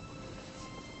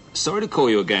 Sorry to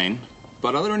call you again,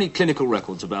 but are there any clinical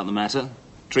records about the matter?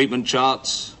 Treatment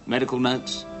charts, medical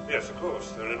notes? Yes, of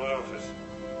course. They're in my office.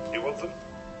 You want them?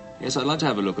 Yes, I'd like to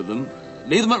have a look at them.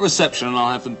 Leave them at reception and I'll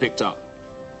have them picked up.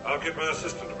 I'll get my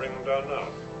assistant to bring them down now.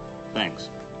 Thanks.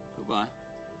 Goodbye.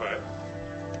 Bye.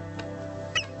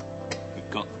 We've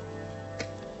got them.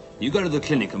 You go to the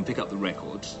clinic and pick up the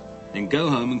records, then go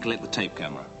home and collect the tape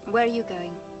camera. Where are you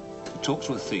going? Talk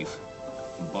to a thief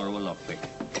and borrow a lockpick.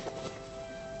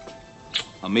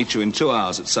 I'll meet you in 2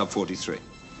 hours at sub 43.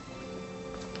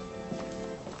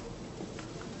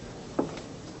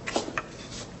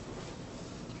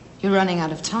 You're running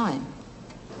out of time.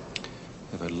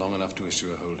 They've had long enough to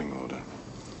issue a holding order.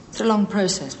 It's a long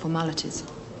process, formalities.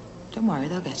 Don't worry,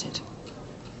 they'll get it.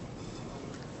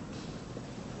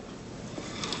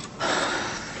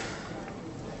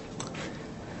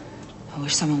 I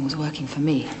wish someone was working for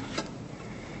me.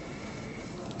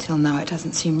 Till now, it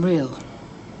doesn't seem real.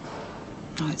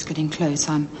 Now it's getting close.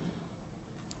 I'm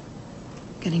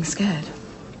getting scared.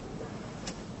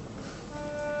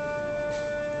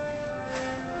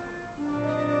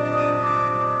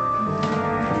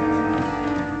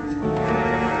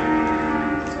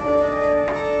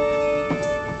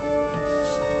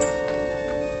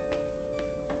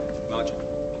 Marge.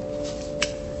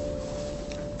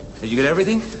 Did you get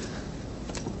everything?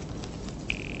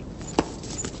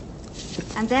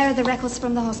 And there are the records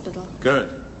from the hospital.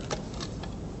 Good.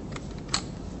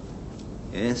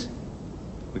 Yes.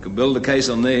 We can build a case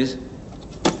on these.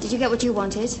 Did you get what you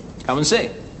wanted? Come and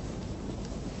see.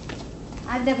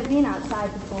 I've never been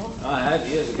outside before. I had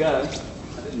years ago.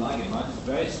 I didn't like it much. It's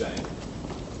very strange.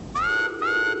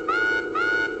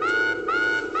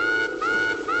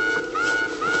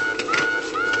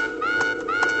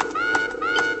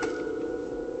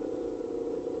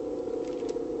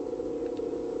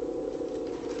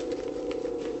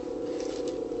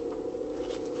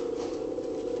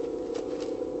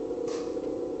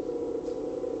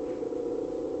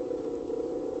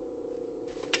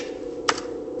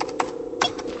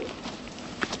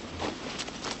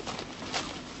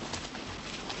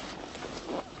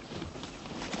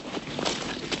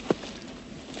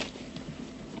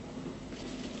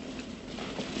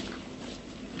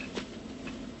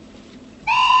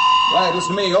 Right,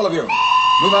 listen to me, all of you.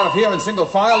 Move out of here in single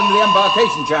file into the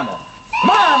embarkation channel. Come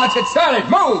on, let's get started.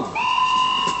 Move!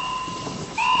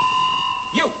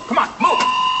 You, come on, move!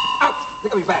 Out!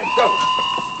 Pick up your bag, go!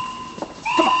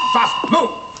 Come on, fast, move!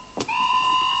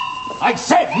 I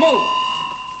said move!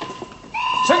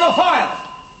 Single file!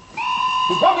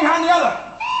 Keep one behind the other!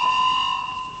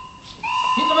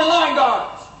 Keep them in line,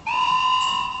 guards!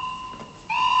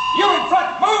 You in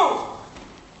front, move!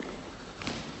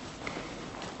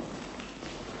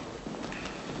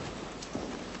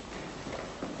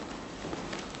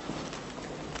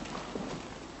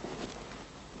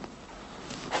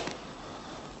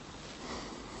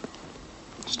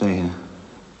 Stay here.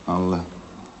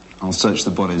 I'll search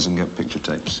the bodies and get picture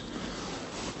tapes.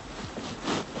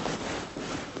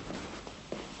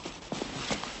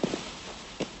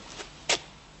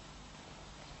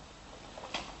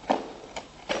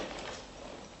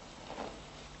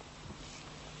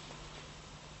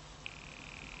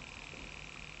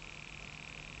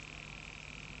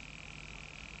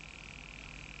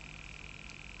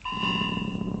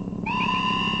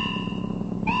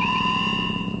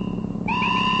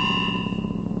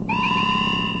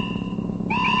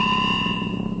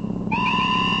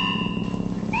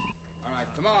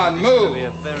 Come on, move.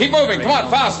 Keep moving. Come on,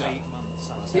 faster.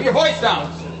 Keep your voice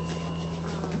down.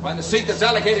 Find the seat that's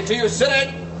allocated to you. Sit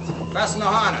it. Fasten the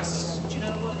harness.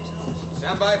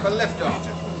 Stand by for liftoff.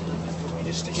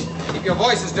 Keep your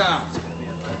voices down.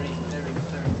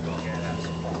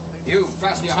 You,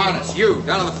 fasten your harness. You,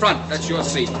 down in the front. That's your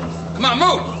seat. Come on,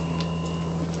 move.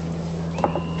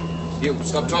 You,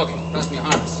 stop talking. Fasten your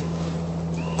harness.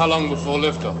 How long before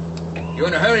liftoff? You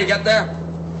in a hurry to get there?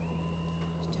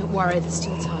 Don't worry, there's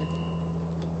still time.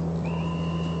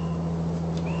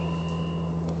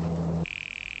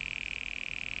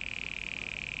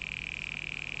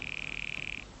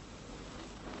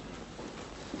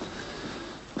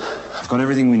 I've got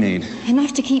everything we need.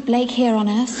 Enough to keep Blake here on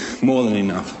Earth? More than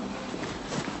enough.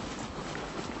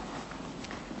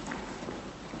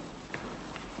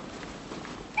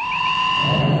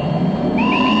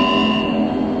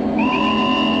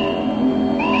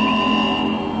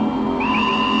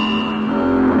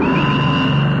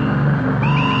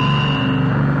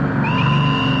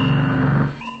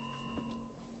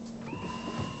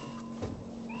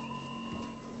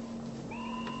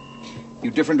 You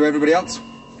different to everybody else?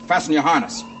 Fasten your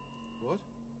harness. What?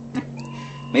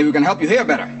 Maybe we can help you hear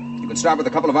better. You can start with a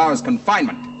couple of hours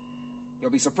confinement. You'll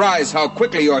be surprised how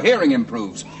quickly your hearing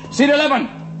improves. Seat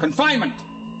 11, confinement.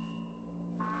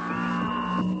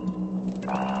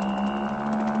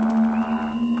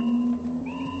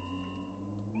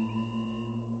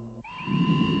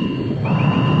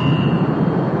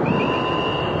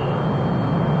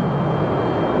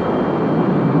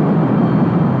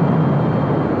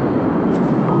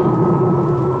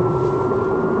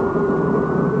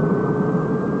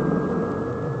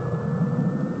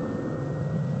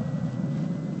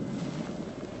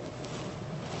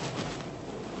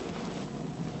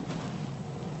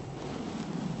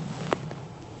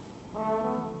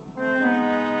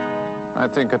 I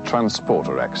think a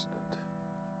transporter accident.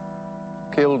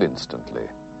 Killed instantly.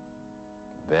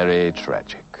 Very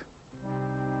tragic.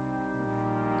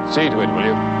 See to it, will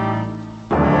you?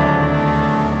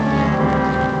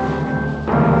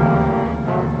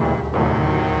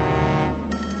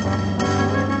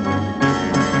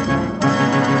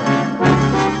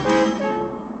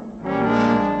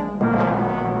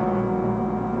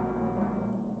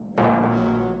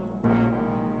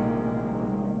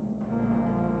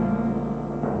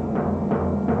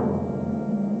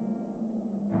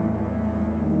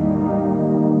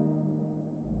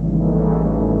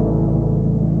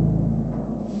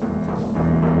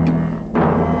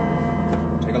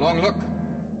 Long look.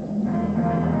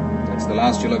 That's the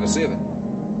last you'll ever see of it.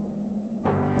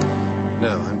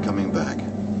 No, I'm coming back.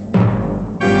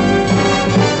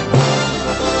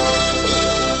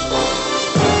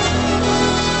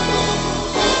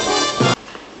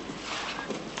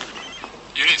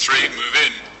 Unit 3, move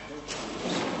in.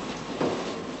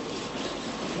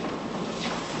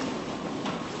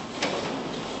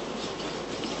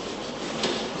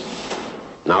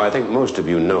 Now, I think most of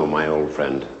you know my old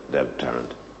friend, Deb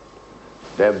Tarrant.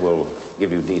 Deb will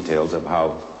give you details of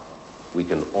how we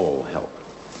can all help.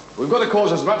 We've got to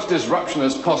cause as much disruption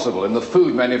as possible in the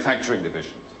food manufacturing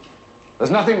division. There's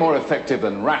nothing more effective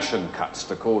than ration cuts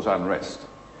to cause unrest.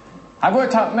 I've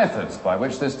worked out methods by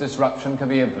which this disruption can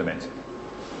be implemented.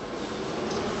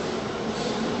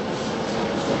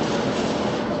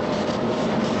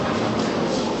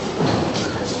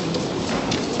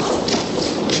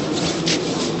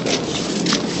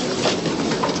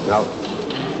 Now,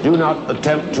 do not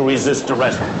attempt to resist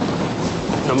arrest.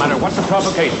 No matter what the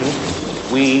provocation,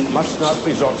 we must not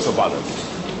resort to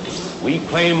violence. We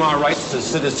claim our rights as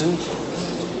citizens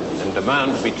and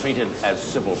demand to be treated as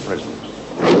civil prisoners.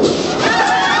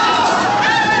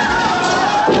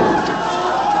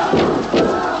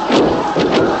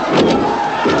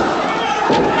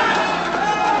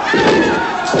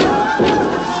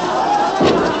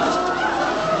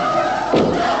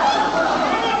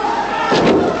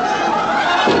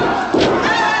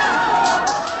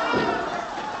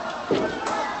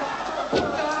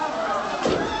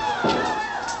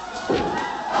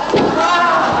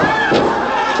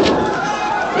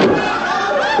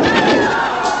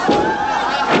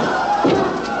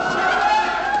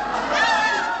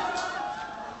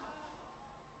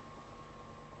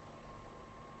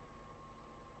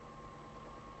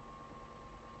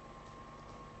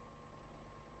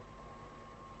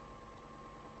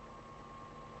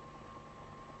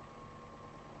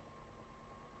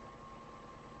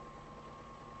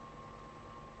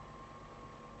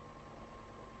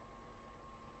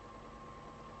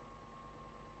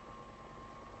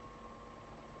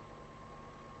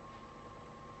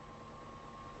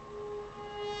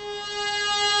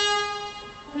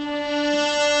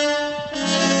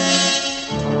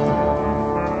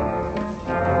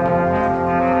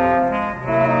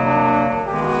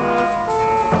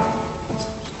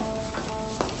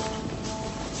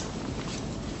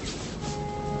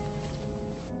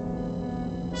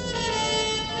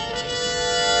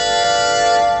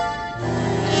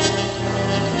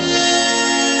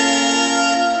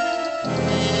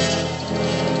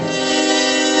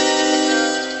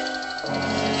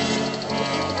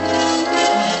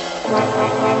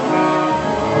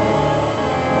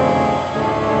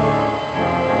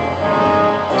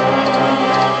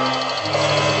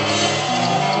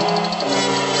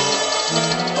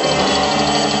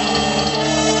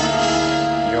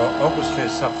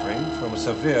 Suffering from a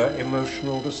severe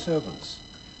emotional disturbance.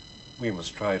 We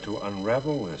must try to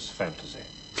unravel this fantasy.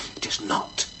 It is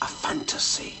not a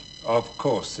fantasy. Of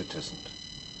course it isn't.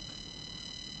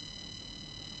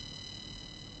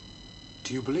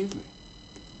 Do you believe me?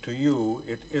 To you,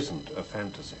 it isn't a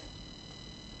fantasy.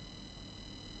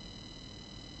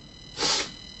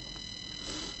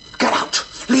 Get out!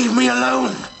 Leave me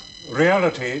alone!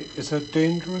 Reality is a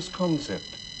dangerous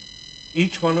concept.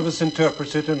 Each one of us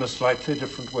interprets it in a slightly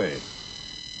different way.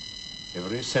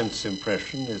 Every sense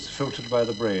impression is filtered by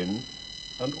the brain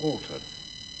and altered.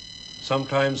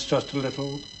 Sometimes just a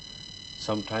little,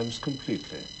 sometimes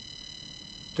completely,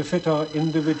 to fit our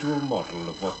individual model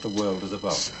of what the world is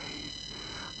about.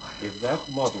 If that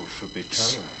model should be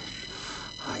challenged...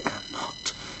 I am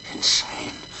not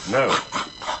insane. No. I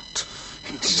am not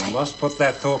insane. You must put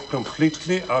that thought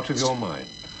completely out of your mind.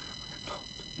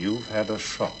 You've had a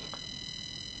shock.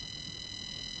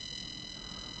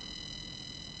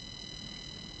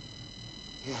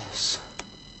 Yes.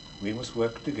 We must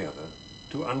work together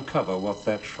to uncover what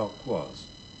that shock was.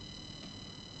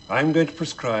 I'm going to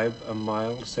prescribe a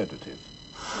mild sedative.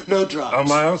 No drugs. A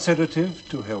mild sedative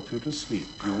to help you to sleep.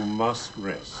 You must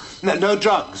rest. No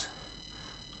drugs.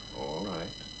 All right.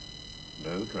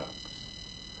 No drugs.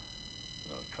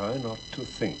 Now try not to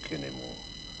think anymore.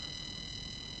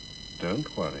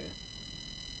 Don't worry.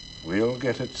 We'll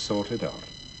get it sorted out.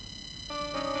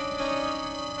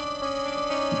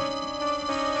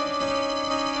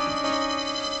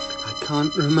 I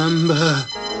can't remember.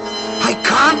 I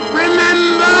can't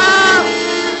remember!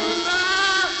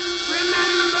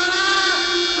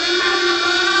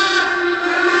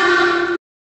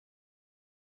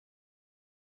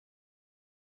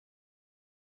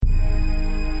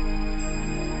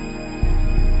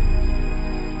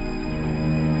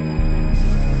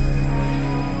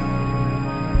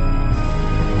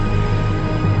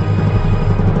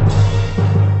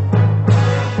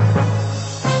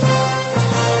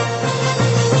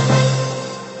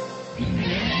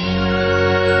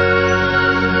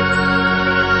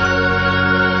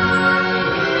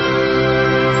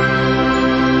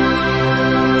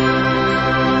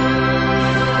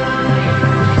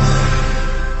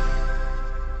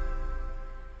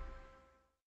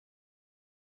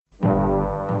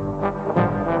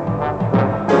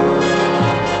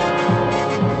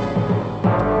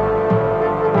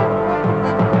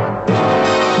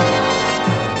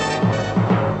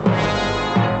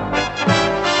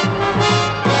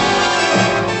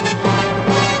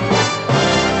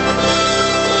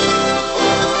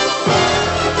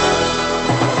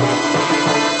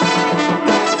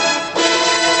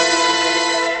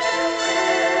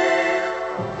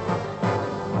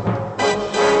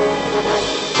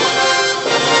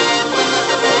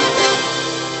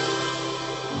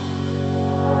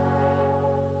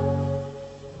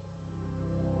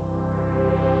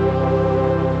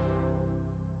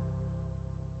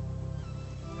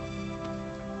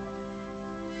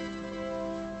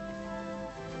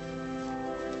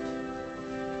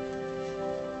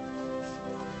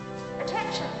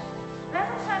 Attention.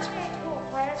 Level 38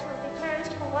 walkways will be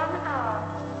closed for 1 hour.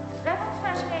 Level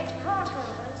 38 card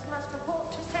holders must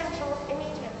report to Central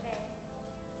immediately.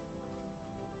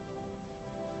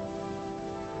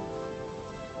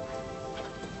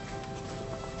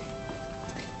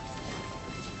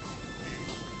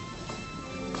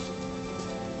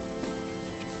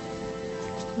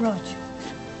 Rog,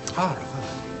 Ah, Ravel.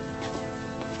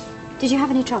 did you have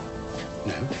any trouble?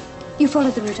 No. You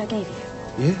followed the route I gave you.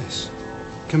 Yes.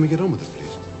 Can we get on with it,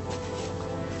 please?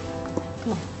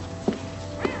 Come on.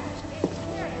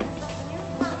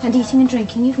 And eating and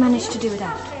drinking, you've managed to do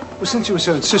without. Well, since you were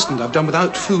so insistent, I've done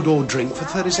without food or drink for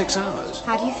 36 hours.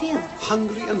 How do you feel?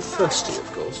 Hungry and thirsty,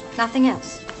 of course. Nothing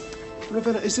else?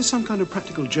 Ravenna, is this some kind of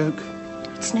practical joke?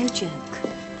 It's no joke.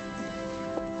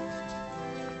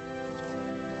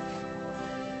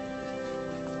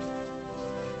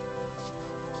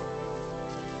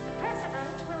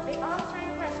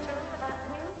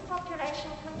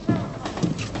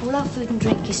 All our food and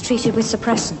drink is treated with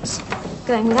suppressants.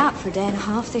 Going without for a day and a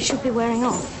half, they should be wearing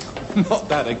off. Not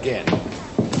that again.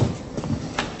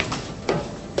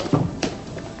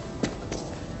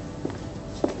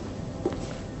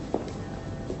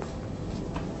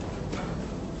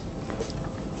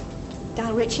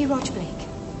 Dal Ritchie, Rog Blake.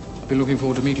 I've been looking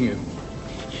forward to meeting you.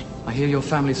 I hear your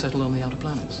family settled on the Outer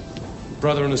Planets.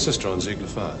 Brother and a sister on Ziegler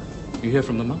 5. You hear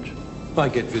from them much? I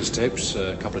get viz tapes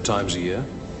a couple of times a year.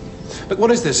 But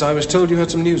what is this? I was told you had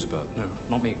some news about. No,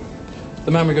 not me.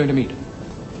 The man we're going to meet.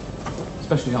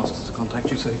 Especially asked us to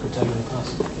contact you so he could tell you in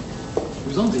person. He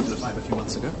was on Ziegler 5 a few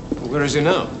months ago. Well, where is he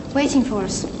now? Waiting for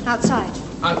us, outside.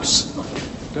 Outside?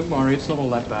 Don't worry, it's not all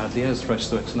that bad. The air's fresh,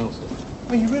 so it smells good.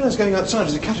 I mean, you realise going outside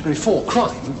is a Category 4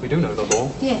 crime? We do know the law.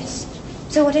 Yes.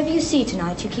 So whatever you see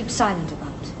tonight, you keep silent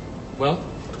about. Well,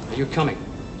 are you coming?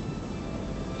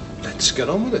 Let's get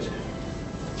on with it.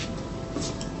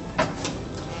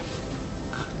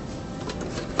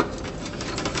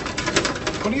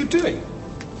 What are you doing?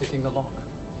 Picking the lock.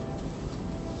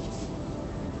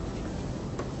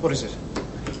 What is it?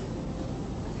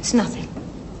 It's nothing.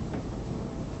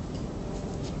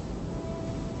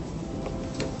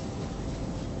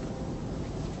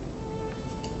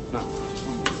 Now, just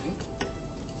one more thing.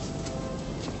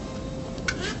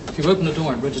 If you open the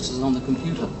door, it registers on the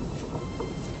computer.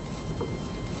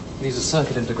 These are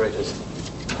circuit integrators.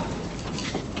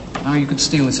 Now you could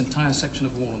steal this entire section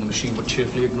of wall and the machine would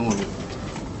cheerfully ignore you.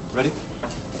 Ready?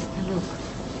 Now look,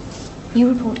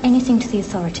 you report anything to the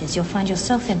authorities, you'll find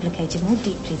yourself implicated more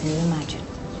deeply than you imagine.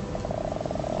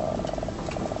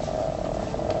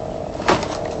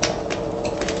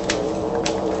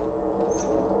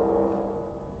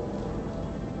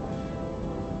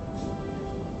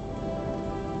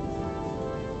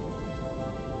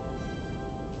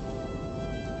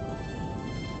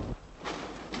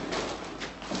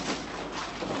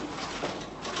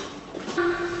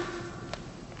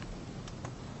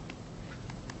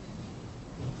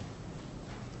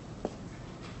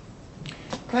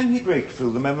 Can he break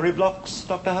through the memory blocks,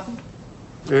 Dr. Hammond?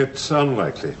 It's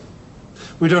unlikely.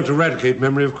 We don't eradicate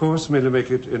memory, of course, merely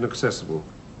make it inaccessible.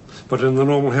 But in the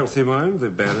normal, healthy mind, the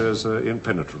barriers are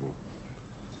impenetrable.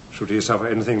 Should he suffer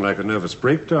anything like a nervous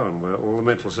breakdown, where all the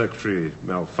mental circuitry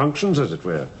malfunctions, as it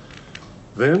were,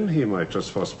 then he might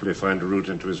just possibly find a route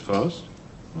into his past.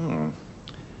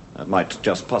 That might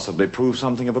just possibly prove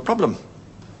something of a problem.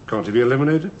 Can't he be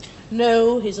eliminated?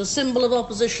 No, he's a symbol of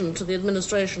opposition to the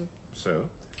administration. So?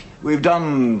 We've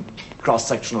done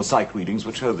cross-sectional psych readings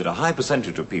which show that a high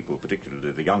percentage of people,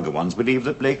 particularly the younger ones, believe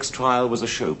that Blake's trial was a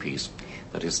showpiece,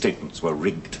 that his statements were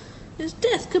rigged. His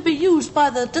death could be used by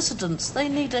the dissidents. They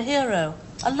need a hero.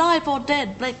 Alive or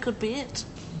dead, Blake could be it.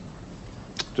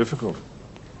 Difficult.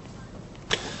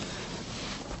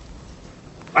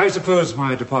 I suppose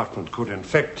my department could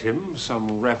infect him,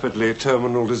 some rapidly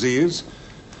terminal disease.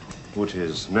 Would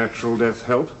his natural death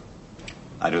help?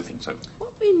 I don't think so.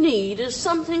 What we need is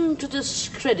something to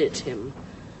discredit him.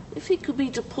 If he could be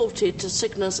deported to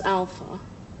Cygnus Alpha.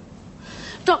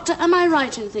 Doctor, am I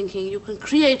right in thinking you can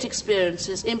create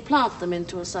experiences, implant them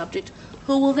into a subject,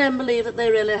 who will then believe that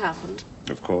they really happened?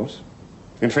 Of course.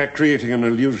 In fact, creating an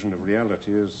illusion of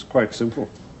reality is quite simple.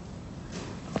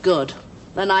 Good.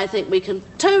 Then I think we can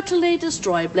totally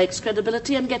destroy Blake's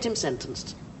credibility and get him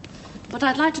sentenced. But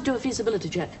I'd like to do a feasibility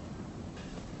check.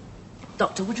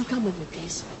 Doctor, would you come with me,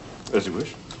 please? As you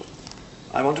wish.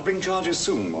 I want to bring charges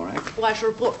soon, Morag. Oh, I shall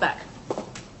report back.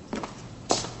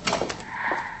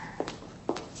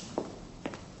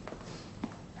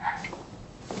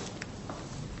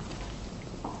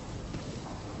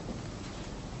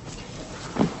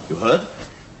 You heard?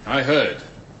 I heard.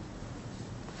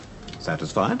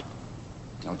 Satisfied?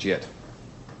 Not yet.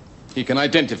 He can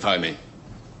identify me.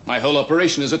 My whole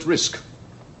operation is at risk.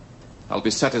 I'll be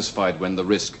satisfied when the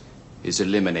risk is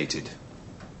eliminated.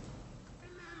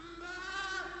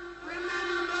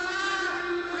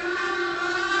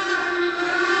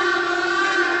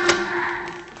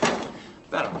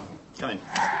 Baron, come in.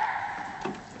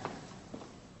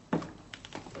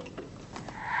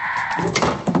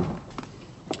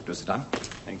 Do sit down.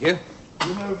 Thank you.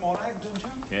 You know Morag, don't you?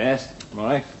 Yes,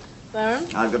 Morag. Baron?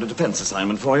 I've got a defense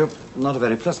assignment for you. Not a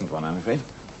very pleasant one, I'm afraid.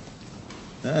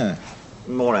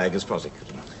 Morag is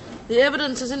prosecuted. The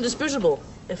evidence is indisputable.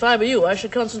 If I were you, I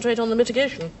should concentrate on the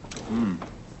mitigation.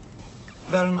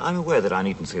 Baron, I'm aware that I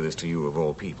needn't say this to you of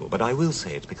all people, but I will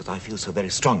say it because I feel so very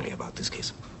strongly about this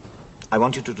case. I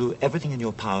want you to do everything in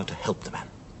your power to help the man.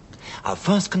 Our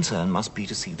first concern must be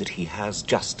to see that he has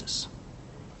justice.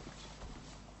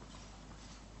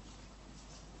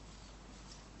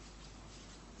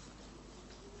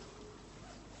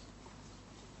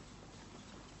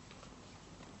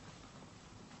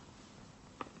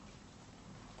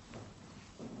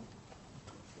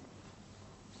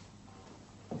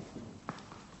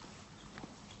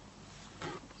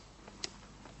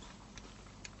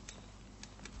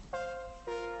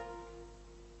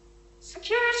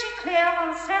 Security clear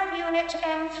on cell unit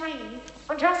M3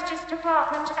 for Justice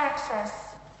Department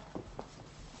access.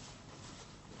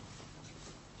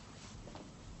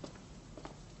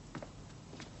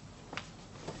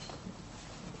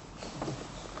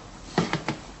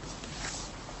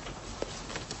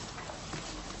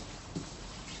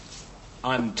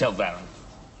 I'm Tel Baron,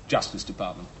 Justice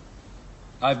Department.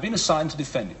 I've been assigned to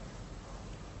defend you.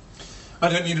 I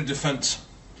don't need a defense.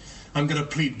 I'm going to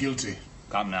plead guilty.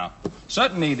 Come now.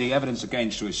 Certainly the evidence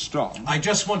against you is strong. I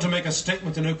just want to make a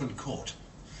statement in open court.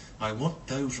 I want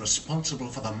those responsible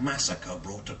for the massacre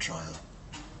brought to trial.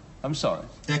 I'm sorry.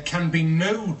 There can be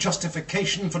no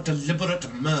justification for deliberate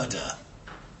murder.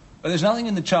 But there's nothing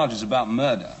in the charges about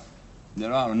murder.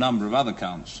 There are a number of other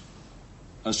counts.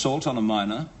 Assault on a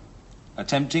minor,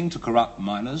 attempting to corrupt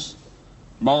minors,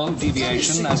 moral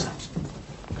deviation as...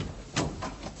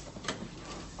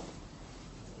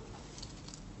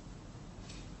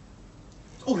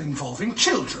 All involving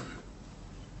children.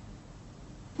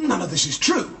 None of this is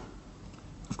true.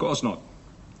 Of course not.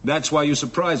 That's why you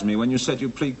surprised me when you said you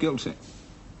plead guilty.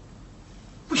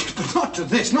 But not to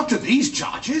this, not to these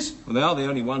charges. Well, they are the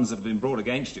only ones that have been brought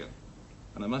against you.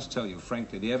 And I must tell you,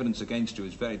 frankly, the evidence against you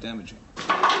is very damaging.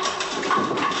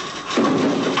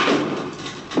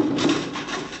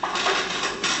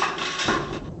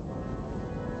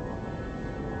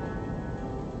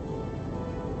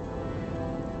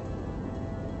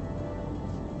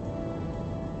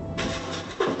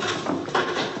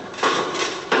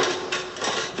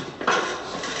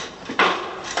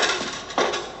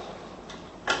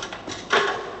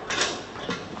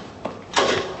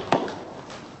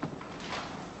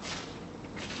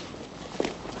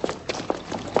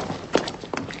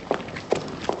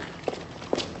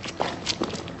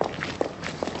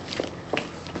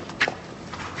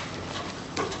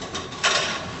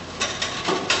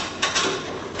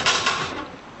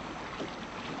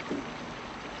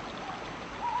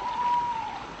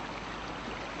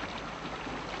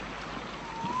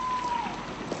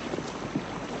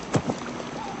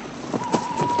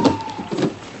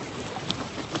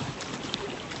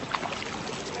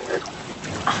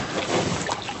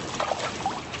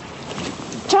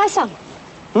 Try some.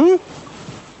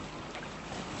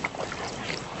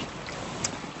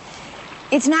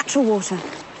 It's natural water.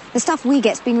 The stuff we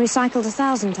get's been recycled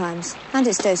 1,000 times, and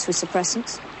it's dosed with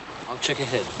suppressants. I'll check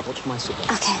ahead. Watch my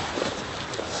cigarette. Okay.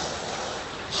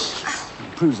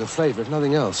 Improves the flavour, if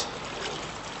nothing else.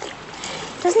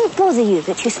 Doesn't it bother you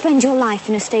that you spend your life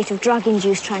in a state of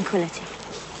drug-induced tranquility?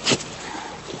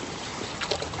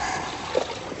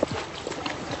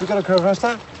 We got to go arrest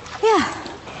that? Yeah.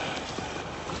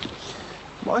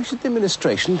 Why should the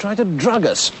administration try to drug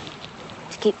us?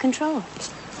 To keep control.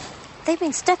 They've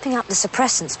been stepping up the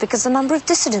suppressants because the number of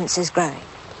dissidents is growing.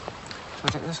 Can I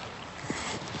take this?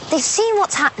 They've seen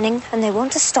what's happening and they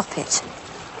want to stop it.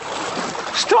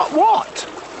 Stop what?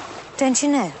 Don't you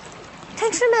know?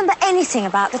 Don't you remember anything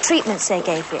about the treatments they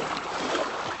gave you?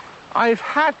 I've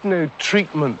had no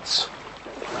treatments.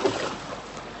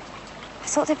 I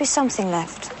thought there'd be something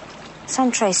left.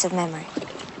 Some trace of memory.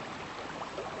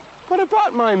 What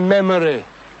about my memory?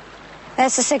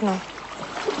 There's the signal.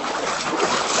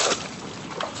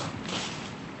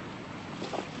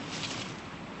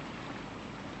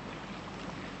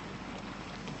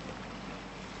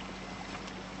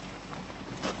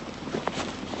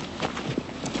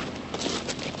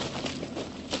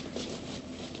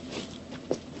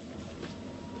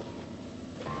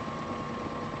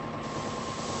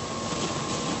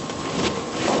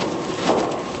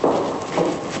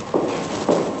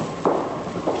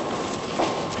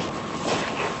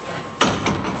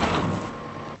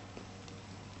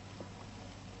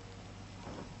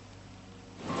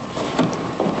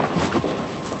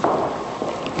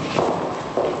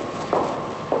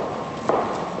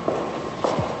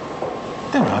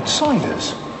 They're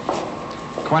outsiders.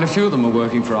 Quite a few of them are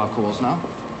working for our cause now.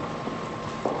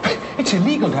 It's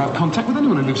illegal to have contact with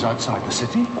anyone who lives outside the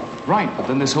city. Right, but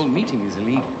then this whole meeting is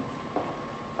illegal.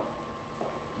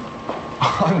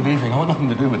 I'm leaving. I want nothing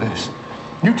to do with this.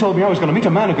 You told me I was going to meet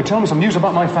a man who could tell me some news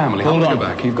about my family. Hold on. Go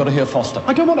back. You've got to hear Foster.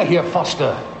 I don't want to hear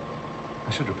Foster. I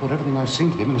should report everything I've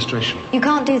seen to the administration. You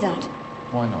can't do that.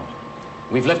 Why not?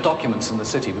 We've left documents in the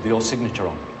city with your signature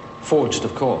on. Forged,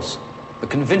 of course. But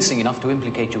convincing enough to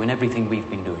implicate you in everything we've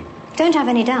been doing. Don't have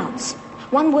any doubts.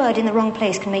 One word in the wrong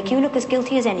place can make you look as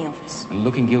guilty as any of us. And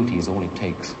looking guilty is all it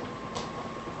takes.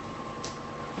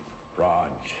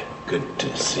 Raj, good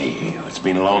to see you. It's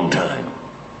been a long time.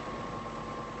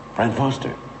 Frank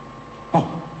Foster.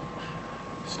 Oh.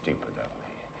 Stupid of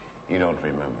me. You don't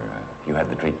remember. You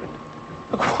had the treatment.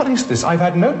 Look, what is this? I've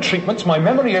had no treatments. My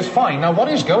memory is fine. Now, what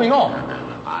is going on?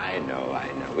 I know.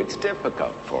 It's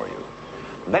difficult for you.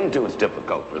 Then, too, it's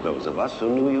difficult for those of us who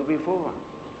knew you before.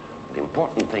 The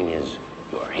important thing is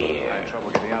you're here. I had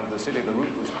trouble getting out of the city. The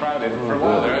route was crowded. For a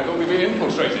while there, I thought we'd be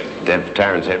infiltrated. Dev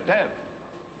Terrence F. Dev.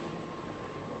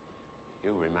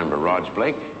 You remember Raj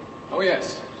Blake? Oh,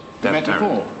 yes. Dev Met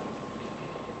Terrence. before.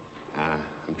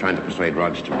 I'm trying to persuade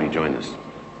Raj to rejoin us.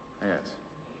 Yes.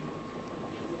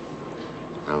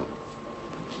 Now,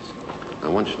 I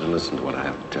want you to listen to what I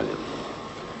have to tell you.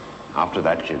 After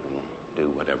that, you can do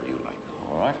whatever you like.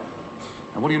 All right.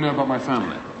 And what do you know about my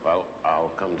family? Well, I'll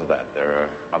come to that. There are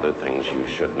other things you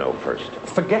should know first.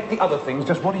 Forget the other things.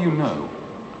 Just what do you know?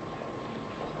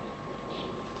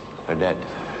 They're dead.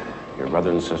 Your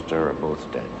brother and sister are both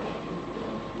dead.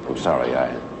 I'm sorry,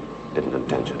 I didn't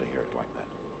intend you to hear it like that.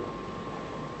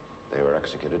 They were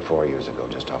executed 4 years ago,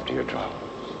 just after your trial.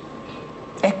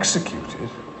 Executed?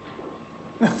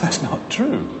 No, that's not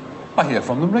true. I hear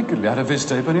from them regularly. I had a visit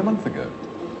tape only a month ago.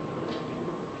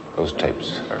 Those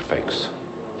tapes are fakes.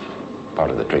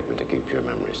 Part of the treatment to keep your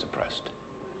memory suppressed.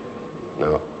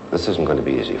 Now, this isn't going to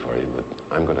be easy for you, but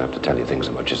I'm going to have to tell you things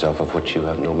about yourself of which you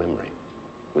have no memory.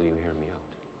 Will you hear me out?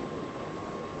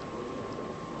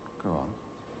 Go on.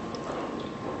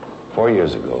 4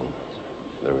 years ago,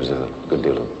 there was a good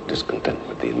deal of discontent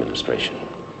with the administration.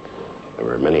 There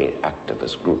were many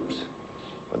activist groups,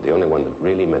 but the only one that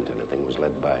really meant anything was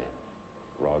led by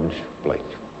Rog Blake.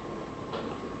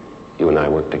 You and I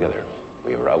worked together.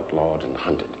 We were outlawed and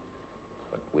hunted,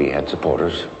 but we had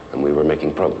supporters and we were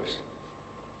making progress.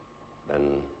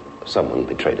 Then someone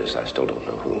betrayed us. I still don't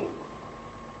know who.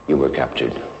 You were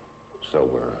captured. So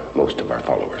were most of our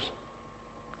followers.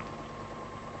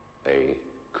 They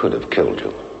could have killed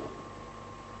you,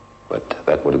 but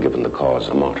that would have given the cause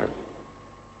a martyr.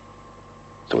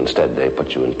 So instead, they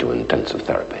put you into intensive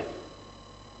therapy.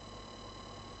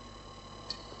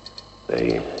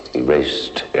 They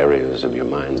erased areas of your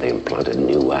mind. They implanted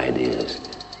new ideas.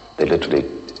 They literally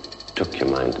took your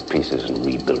mind to pieces and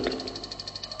rebuilt it.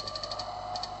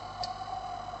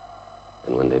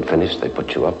 And when they'd finished, they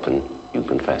put you up and you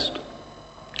confessed.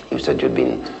 You said you'd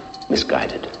been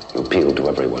misguided. You appealed to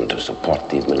everyone to support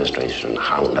the administration and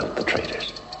hound out the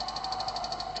traitors.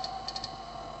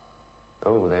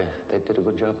 Oh, they did a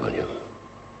good job on you.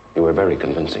 You were very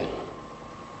convincing.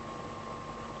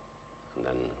 And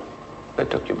then they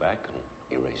took you back and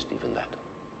erased even that.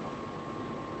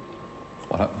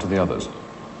 What happened to the others?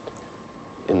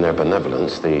 In their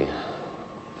benevolence, the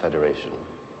Federation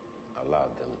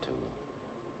allowed them to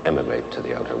emigrate to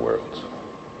the outer worlds.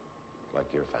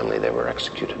 Like your family, they were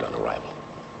executed on arrival.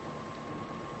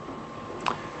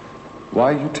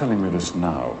 Why are you telling me this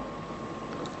now?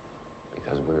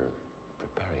 Because we're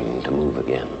preparing to move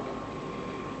again.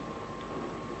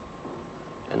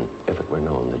 And if it were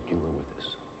known that you were with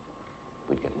us,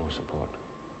 we'd get more support.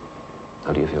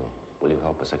 How do you feel? Will you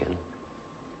help us again?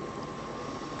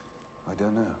 I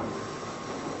don't know.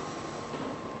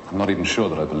 I'm not even sure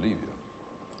that I believe you.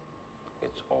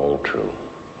 It's all true.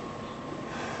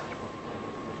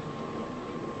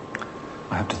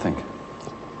 I have to think.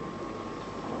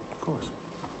 Of course.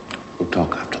 We'll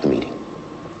talk after the meeting.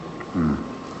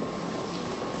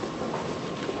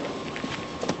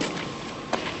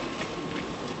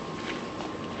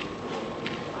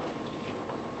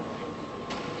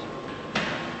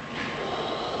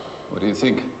 What do you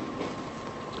think?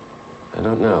 I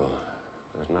don't know.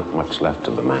 There's not much left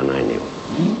of the man I knew.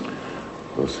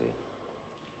 We'll see.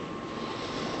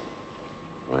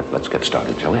 All right, let's get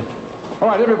started, shall we? All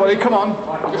right, everybody, come on.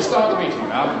 We're going to start the meeting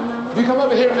now. You come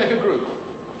over here and make a group.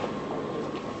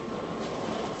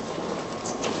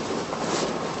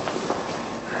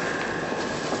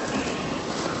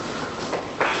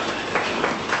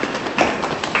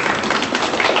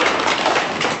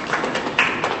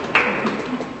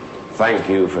 Thank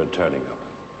you for turning up.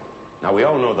 Now, we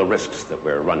all know the risks that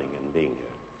we're running in being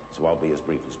here, so I'll be as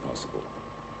brief as possible.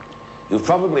 You've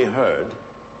probably heard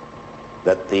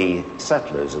that the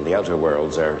settlers in the outer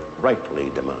worlds are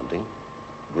rightly demanding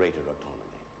greater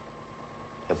autonomy.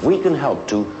 If we can help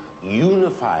to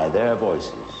unify their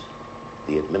voices,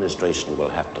 the administration will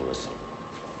have to listen.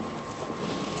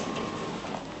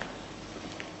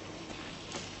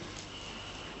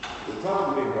 You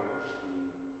probably heard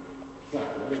the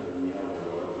settlers in the outer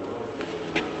worlds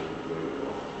are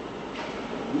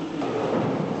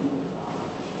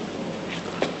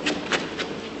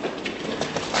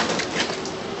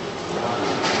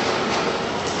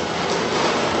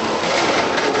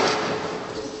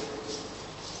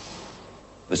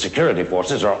The security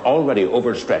forces are already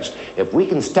overstretched. If we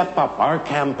can step up our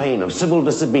campaign of civil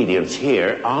disobedience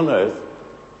here on Earth,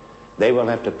 they will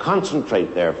have to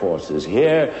concentrate their forces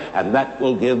here, and that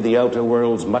will give the outer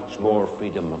worlds much more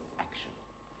freedom of action.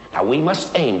 Now, we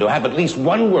must aim to have at least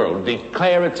one world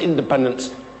declare its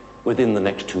independence within the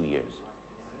next 2 years.